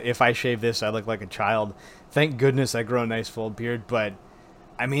ridiculous. If I shave this, I look like a child. Thank goodness I grow a nice full beard, but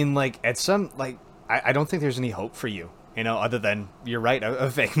I mean, like, at some, like, I don't think there's any hope for you, you know, other than, you're right,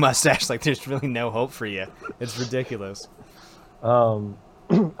 a fake mustache. Like, there's really no hope for you. It's ridiculous.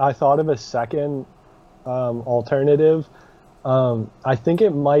 I thought of a second alternative. I think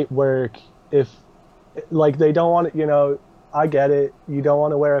it might work if, like, they don't want to, you know, I get it. You don't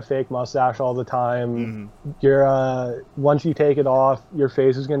want to wear a fake mustache all the time. Mm-hmm. You're once you take it off, your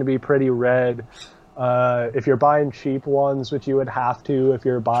face is going to be pretty red. If you're buying cheap ones, which you would have to if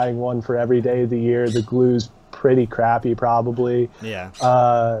you're buying one for every day of the year, the glue's pretty crappy probably. Yeah.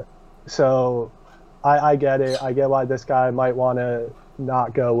 So I get it. I get why this guy might want to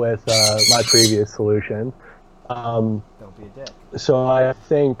not go with my previous solution. Don't be a dick. So I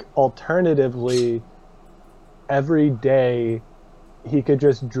think alternatively, every day he could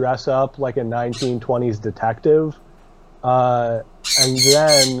just dress up like a 1920s detective, and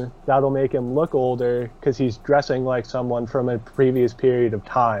then that'll make him look older because he's dressing like someone from a previous period of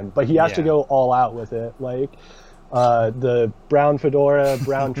time. But he has to go all out with it. Like, The brown fedora,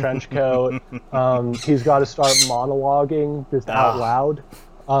 brown trench coat. He's got to start monologuing just out loud.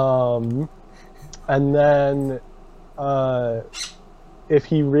 And then if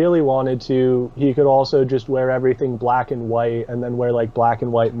he really wanted to, he could also just wear everything black and white and then wear like black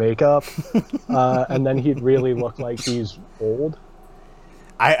and white makeup. And then he'd really look like he's old.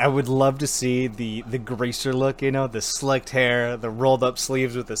 I would love to see the greaser look, you know, the slicked hair, the rolled up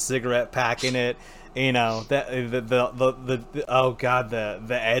sleeves with the cigarette pack in it, you know, that the oh god,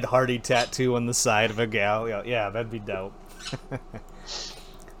 the Ed Hardy tattoo on the side of a gal. Yeah, that'd be dope.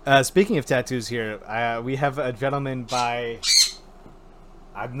 Speaking of tattoos here, we have a gentleman by,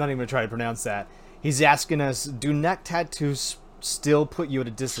 I'm not even gonna try to pronounce that. He's asking us, do neck tattoos still put you at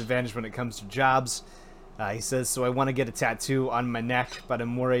a disadvantage when it comes to jobs? He says, so I want to get a tattoo on my neck, but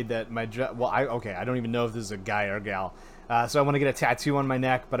I'm worried that my job... Well, I don't even know if this is a guy or a gal. So I want to get a tattoo on my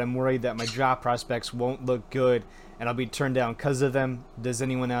neck, but I'm worried that my job prospects won't look good, and I'll be turned down because of them. Does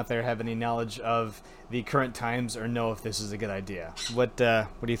anyone out there have any knowledge of the current times, or know if this is a good idea? What do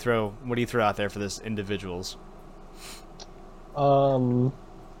you throw out there for this individuals? So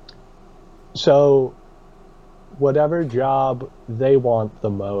whatever job they want the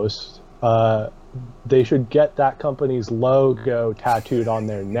most, they should get that company's logo tattooed on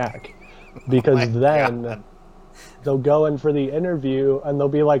their neck, because then they'll go in for the interview and they'll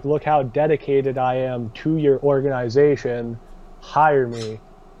be like, look how dedicated I am to your organization, hire me.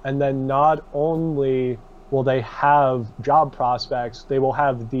 And then not only will they have job prospects, they will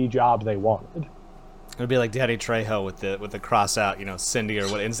have the job they wanted. It'd be like Danny Trejo with the cross out, you know, Cindy, or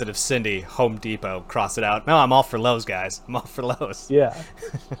what, instead of Cindy, Home Depot, cross it out. No, I'm all for Lowe's, guys. I'm all for Lowe's. Yeah.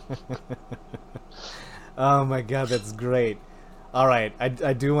 Oh my god, that's great. All right,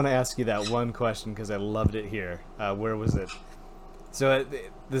 I do want to ask you that one question because I loved it here. Where was it? So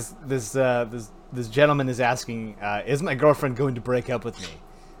this gentleman is asking, is my girlfriend going to break up with me?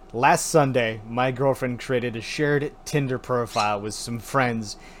 Last Sunday, my girlfriend created a shared Tinder profile with some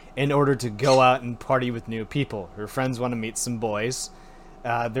friends in order to go out and party with new people. Her friends want to meet some boys.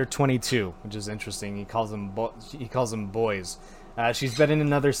 They're 22, which is interesting. He calls them boys. She's been in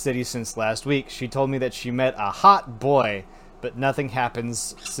another city since last week. She told me that she met a hot boy, but nothing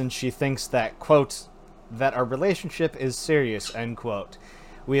happens since she thinks that, quote, that our relationship is serious, end quote.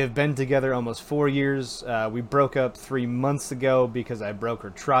 We have been together almost 4 years. We broke up 3 months ago because I broke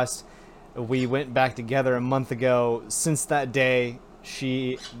her trust. We went back together a month ago. Since that day,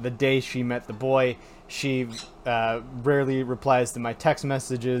 the day she met the boy, she rarely replies to my text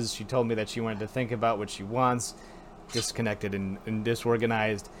messages. She told me that she wanted to think about what she wants, disconnected and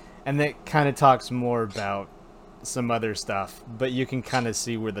disorganized, and that kind of talks more about some other stuff, but you can kind of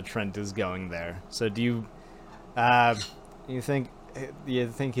see where the trend is going there. So do you think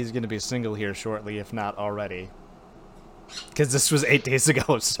he's going to be single here shortly, if not already? Because this was 8 days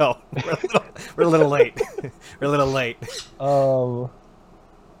ago, so we're a little late. We're a little late.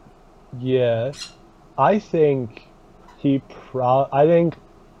 Yeah, I think he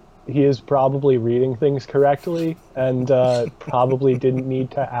is probably reading things correctly, and probably didn't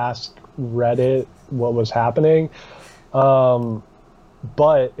need to ask Reddit what was happening.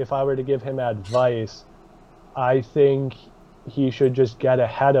 But if I were to give him advice, I think he should just get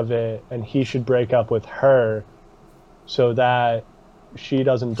ahead of it, and he should break up with her so that she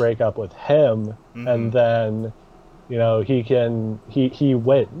doesn't break up with him. Mm-hmm. And then, you know, he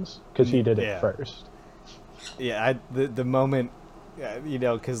wins because he did it first. Yeah, the moment, you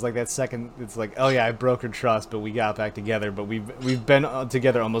know, because like that second, it's like, oh yeah, I broke her trust, but we got back together. But we've been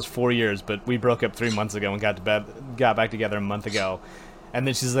together almost 4 years, but we broke up 3 months ago and got back together a month ago. And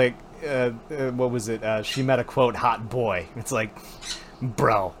then she's like, what was it? She met a, quote, hot boy. It's like,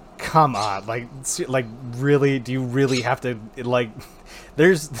 bro, come on, like really? Do you really have to like?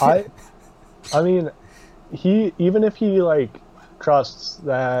 There's. I mean, even if he like trusts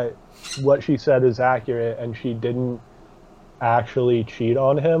that what she said is accurate and she didn't actually cheat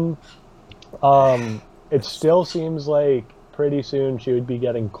on him, it still seems like pretty soon she would be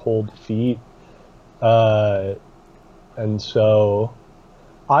getting cold feet, and so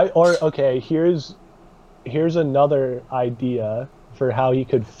here's another idea for how he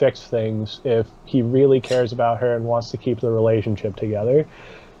could fix things if he really cares about her and wants to keep the relationship together.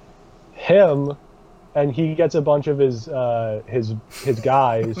 And he gets a bunch of his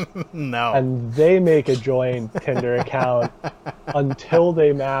guys, no, and they make a joint Tinder account until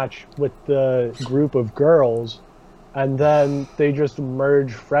they match with the group of girls, and then they just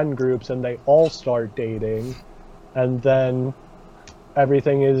merge friend groups and they all start dating, and then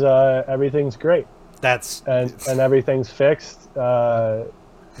everything's great. And everything's fixed. Yeah,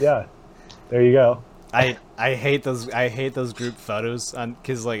 there you go. I hate those group photos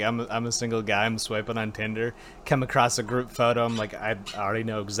because like I'm a single guy. I'm swiping on Tinder, come across a group photo. I'm like, I already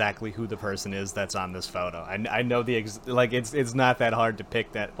know exactly who the person is that's on this photo. I know like it's not that hard to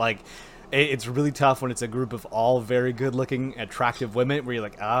pick that. Like it's really tough when it's a group of all very good looking, attractive women where you're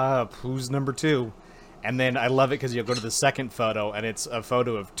like, who's number two? And then I love it because you'll go to the second photo and it's a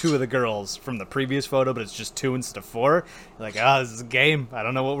photo of two of the girls from the previous photo, but it's just two instead of four. You're like, this is a game. I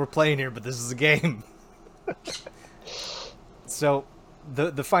don't know what we're playing here, but this is a game. So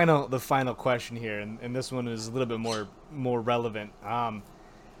the final question here, and this one is a little bit more relevant.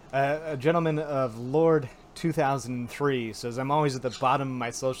 A gentleman of Lord 2003 says, I'm always at the bottom of my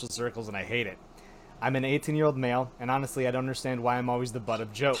social circles and I hate it. I'm an 18-year-old male, and honestly I don't understand why I'm always the butt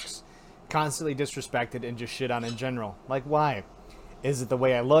of jokes. Constantly disrespected and just shit on in general. Like, why? Is it the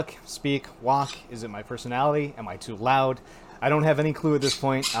way I look, speak, walk? Is it my personality? Am I too loud? I don't have any clue at this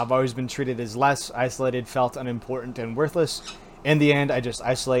point. I've always been treated as less, isolated, felt unimportant, and worthless. In the end, I just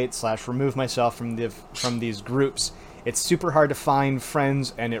isolate/remove myself from these groups. It's super hard to find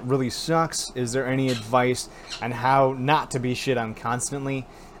friends, and it really sucks. Is there any advice on how not to be shit on constantly?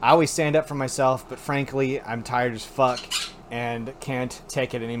 I always stand up for myself, but frankly, I'm tired as fuck and can't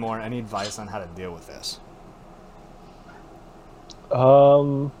take it anymore. Any advice on how to deal with this?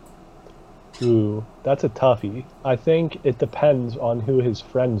 Ooh, that's a toughie. I think it depends on who his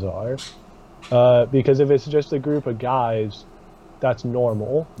friends are. Because if it's just a group of guys, that's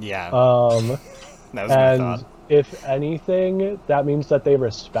normal. Yeah. That was my thought. And if anything, that means that they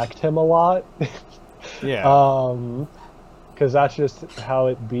respect him a lot. Yeah. Because that's just how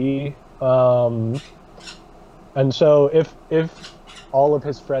it be. And so if all of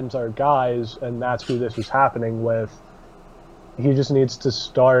his friends are guys and that's who this is happening with, he just needs to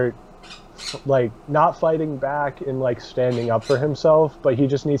start like not fighting back and like standing up for himself, but he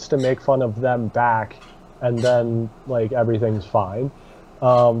just needs to make fun of them back, and then like everything's fine.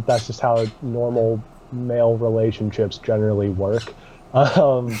 That's just how normal male relationships generally work.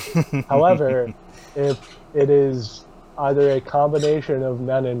 However, if it is either a combination of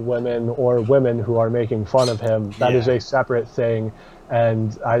men and women or women who are making fun of him, that is a separate thing,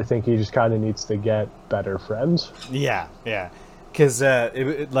 and I think he just kind of needs to get better friends. Yeah. Because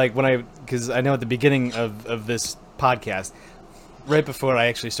because I know at the beginning of this podcast, right before I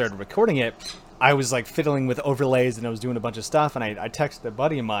actually started recording it, I was like fiddling with overlays and I was doing a bunch of stuff, and I texted a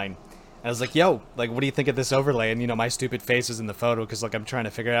buddy of mine. I was like, yo, like, what do you think of this overlay? And, my stupid face is in the photo because, like, I'm trying to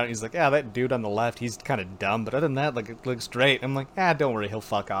figure it out. And he's like, yeah, that dude on the left, he's kind of dumb. But other than that, like, it looks great. I'm like, don't worry, he'll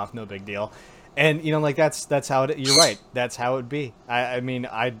fuck off. No big deal. And, like, that's how it, you're right. That's how it'd be. I mean,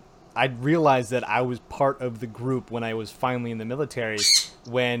 I realized that I was part of the group when I was finally in the military,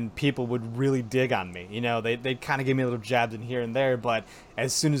 when people would really dig on me. They'd kind of give me little jabs in here and there. But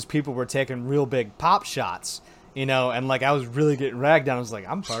as soon as people were taking real big pop shots, and like I was really getting ragged on, I was like,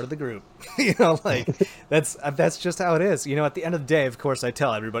 I'm part of the group. Like that's just how it is. At the end of the day, of course, I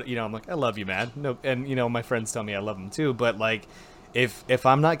tell everybody, I'm like, I love you, man. No, and my friends tell me I love them too. But like, if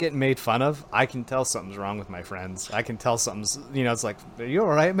I'm not getting made fun of, I can tell something's wrong with my friends. I can tell something's, it's like, are you all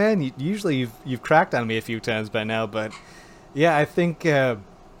right, man? Usually you've cracked on me a few times by now, but yeah, I think.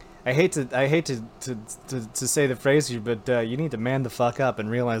 I hate to say the phrase here, but you need to man the fuck up and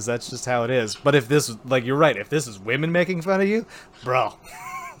realize that's just how it is. But if this, like, you're right, if this is women making fun of you, bro,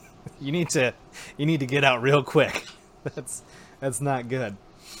 you need to get out real quick. That's not good.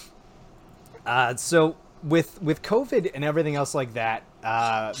 So with COVID and everything else like that,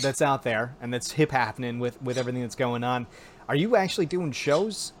 that's out there and that's happening with everything that's going on, are you actually doing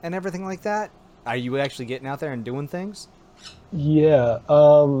shows and everything like that? Are you actually getting out there and doing things? Yeah,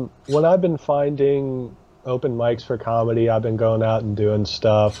 when I've been finding open mics for comedy, I've been going out and doing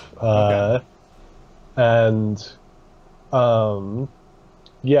stuff. Okay. And,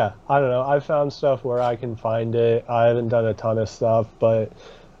 yeah, I don't know. I've found stuff where I can find it. I haven't done a ton of stuff, but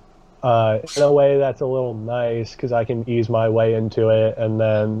in a way that's a little nice because I can ease my way into it. And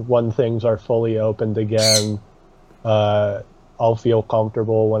then when things are fully opened again, I'll feel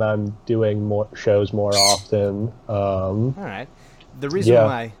comfortable when I'm doing more shows more often. All right. The reason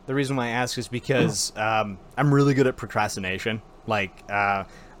why I ask is because I'm really good at procrastination. Like,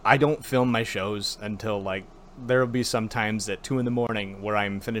 I don't film my shows until like there will be some times at 2 a.m. where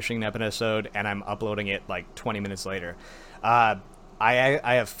I'm finishing an episode and I'm uploading it like 20 minutes later. I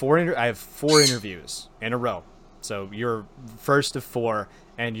have four interviews in a row. So you're first of 4,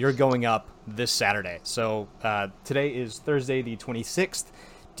 and you're going up this Saturday. So today is Thursday the 26th.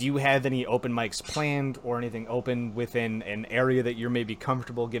 do you have any open mics planned or anything open within an area that you're maybe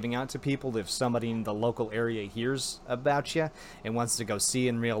comfortable giving out to people if somebody in the local area hears about you and wants to go see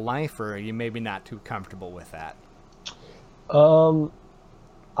in real life, or are you maybe not too comfortable with that?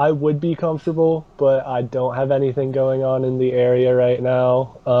 I would be comfortable, but I don't have anything going on in the area right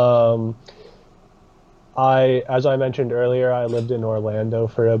now. As I mentioned earlier, I lived in Orlando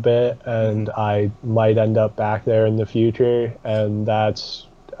for a bit, and I might end up back there in the future. And that's,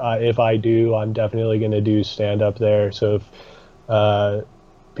 if I do, I'm definitely going to do stand up there. So if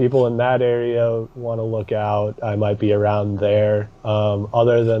people in that area want to look out, I might be around there.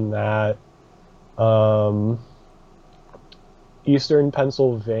 Other than that, Eastern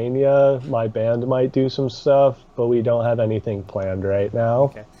Pennsylvania, my band might do some stuff, but we don't have anything planned right now.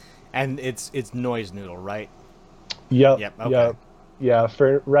 Okay. And it's Noise Noodle, right? Yep. Okay. Yep. Yeah.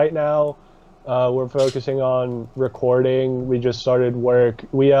 For right now, we're focusing on recording. We just started work.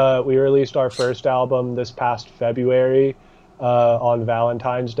 We released our first album this past February, on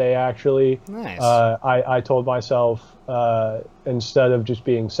Valentine's Day, actually. Nice. I told myself, instead of just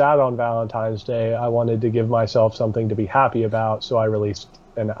being sad on Valentine's Day, I wanted to give myself something to be happy about. So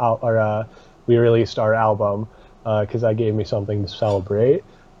we released our album, because that gave me something to celebrate.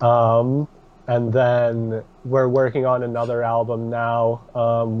 And then we're working on another album now.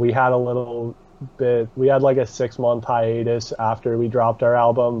 We had like a 6-month hiatus after we dropped our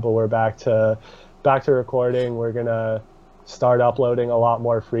album, but we're back to recording. We're gonna start uploading a lot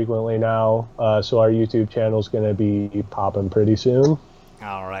more frequently now. So our YouTube channel is gonna be popping pretty soon.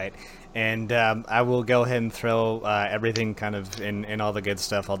 All right. And I will go ahead and throw everything kind of in all the good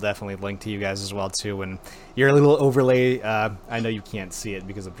stuff. I'll definitely link to you guys as well, too. And your little overlay, I know you can't see it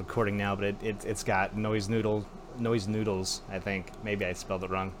because of recording now, but it's got Noise Noodles, I think. Maybe I spelled it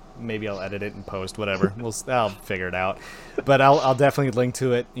wrong. Maybe I'll edit it and post, whatever. I'll figure it out. But I'll definitely link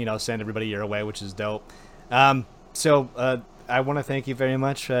to it, send everybody your way, which is dope. So I want to thank you very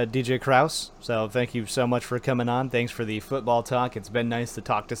much, DJ Kraus. So thank you so much for coming on. Thanks for the football talk. It's been nice to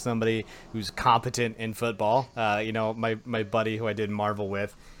talk to somebody who's competent in football. My buddy who I did Marvel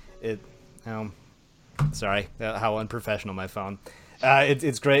with, sorry, how unprofessional my phone.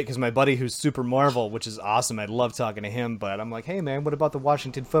 It's great because my buddy who's Super Marvel, which is awesome. I love talking to him, but I'm like, hey man, what about the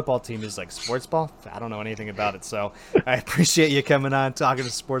Washington football team? He's like, sports ball? I don't know anything about it. So I appreciate you coming on, talking to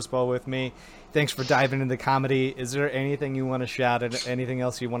sports ball with me. Thanks for diving into comedy. Is there anything you want to shout at? Anything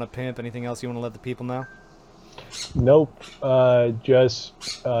else you want to pimp? Anything else you want to let the people know? Nope.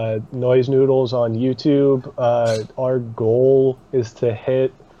 Just Noise Noodles on YouTube. Our goal is to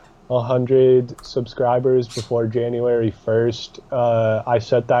hit 100 subscribers before January 1st. I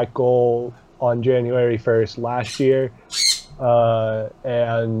set that goal on January 1st last year.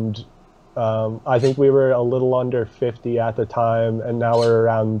 And I think we were a little under 50 at the time, and now we're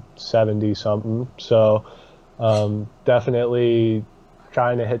around 70 something. So definitely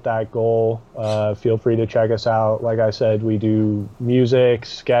trying to hit that goal. Feel free to check us out. Like I said, we do music,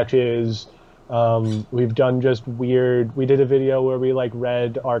 sketches. We've done just weird. We did a video where we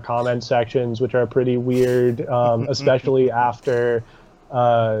read our comment sections, which are pretty weird, especially after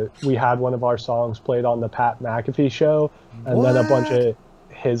we had one of our songs played on the Pat McAfee show, and then a bunch of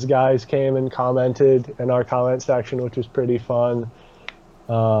his guys came and commented in our comment section, which was pretty fun.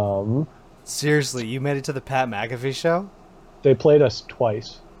 Seriously, you made it to the Pat McAfee show? They played us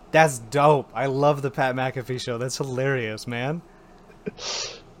twice. That's dope. I love the Pat McAfee show. That's hilarious, man.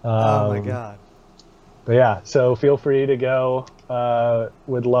 Oh my god. But yeah, so feel free to go.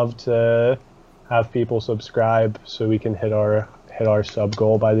 Would love to have people subscribe so we can hit our sub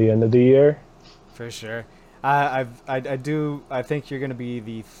goal by the end of the year. For sure. I think you're gonna be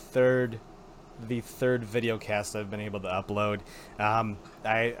the third video cast I've been able to upload. I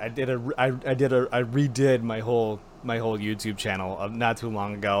redid my whole YouTube channel not too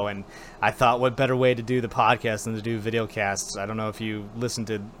long ago, and I thought, what better way to do the podcast than to do video casts? I don't know if you listen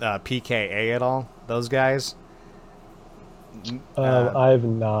to PKA at all, those guys. I have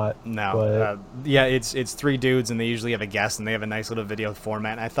not. No. Yeah, it's 3 dudes, and they usually have a guest, and they have a nice little video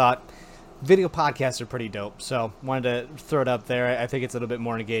format. And I thought video podcasts are pretty dope, so wanted to throw it up there. I think it's a little bit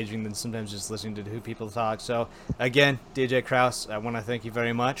more engaging than sometimes just listening to who people talk. So again, DJ Kraus, I want to thank you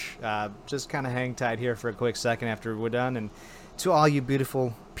very much. Just kind of hang tight here for a quick second after we're done. And to all you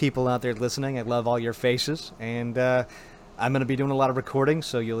beautiful people out there listening, I love all your faces. And I'm going to be doing a lot of recording,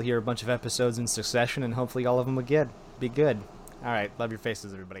 so you'll hear a bunch of episodes in succession, and hopefully all of them will be good. All right, love your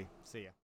faces, everybody. See ya.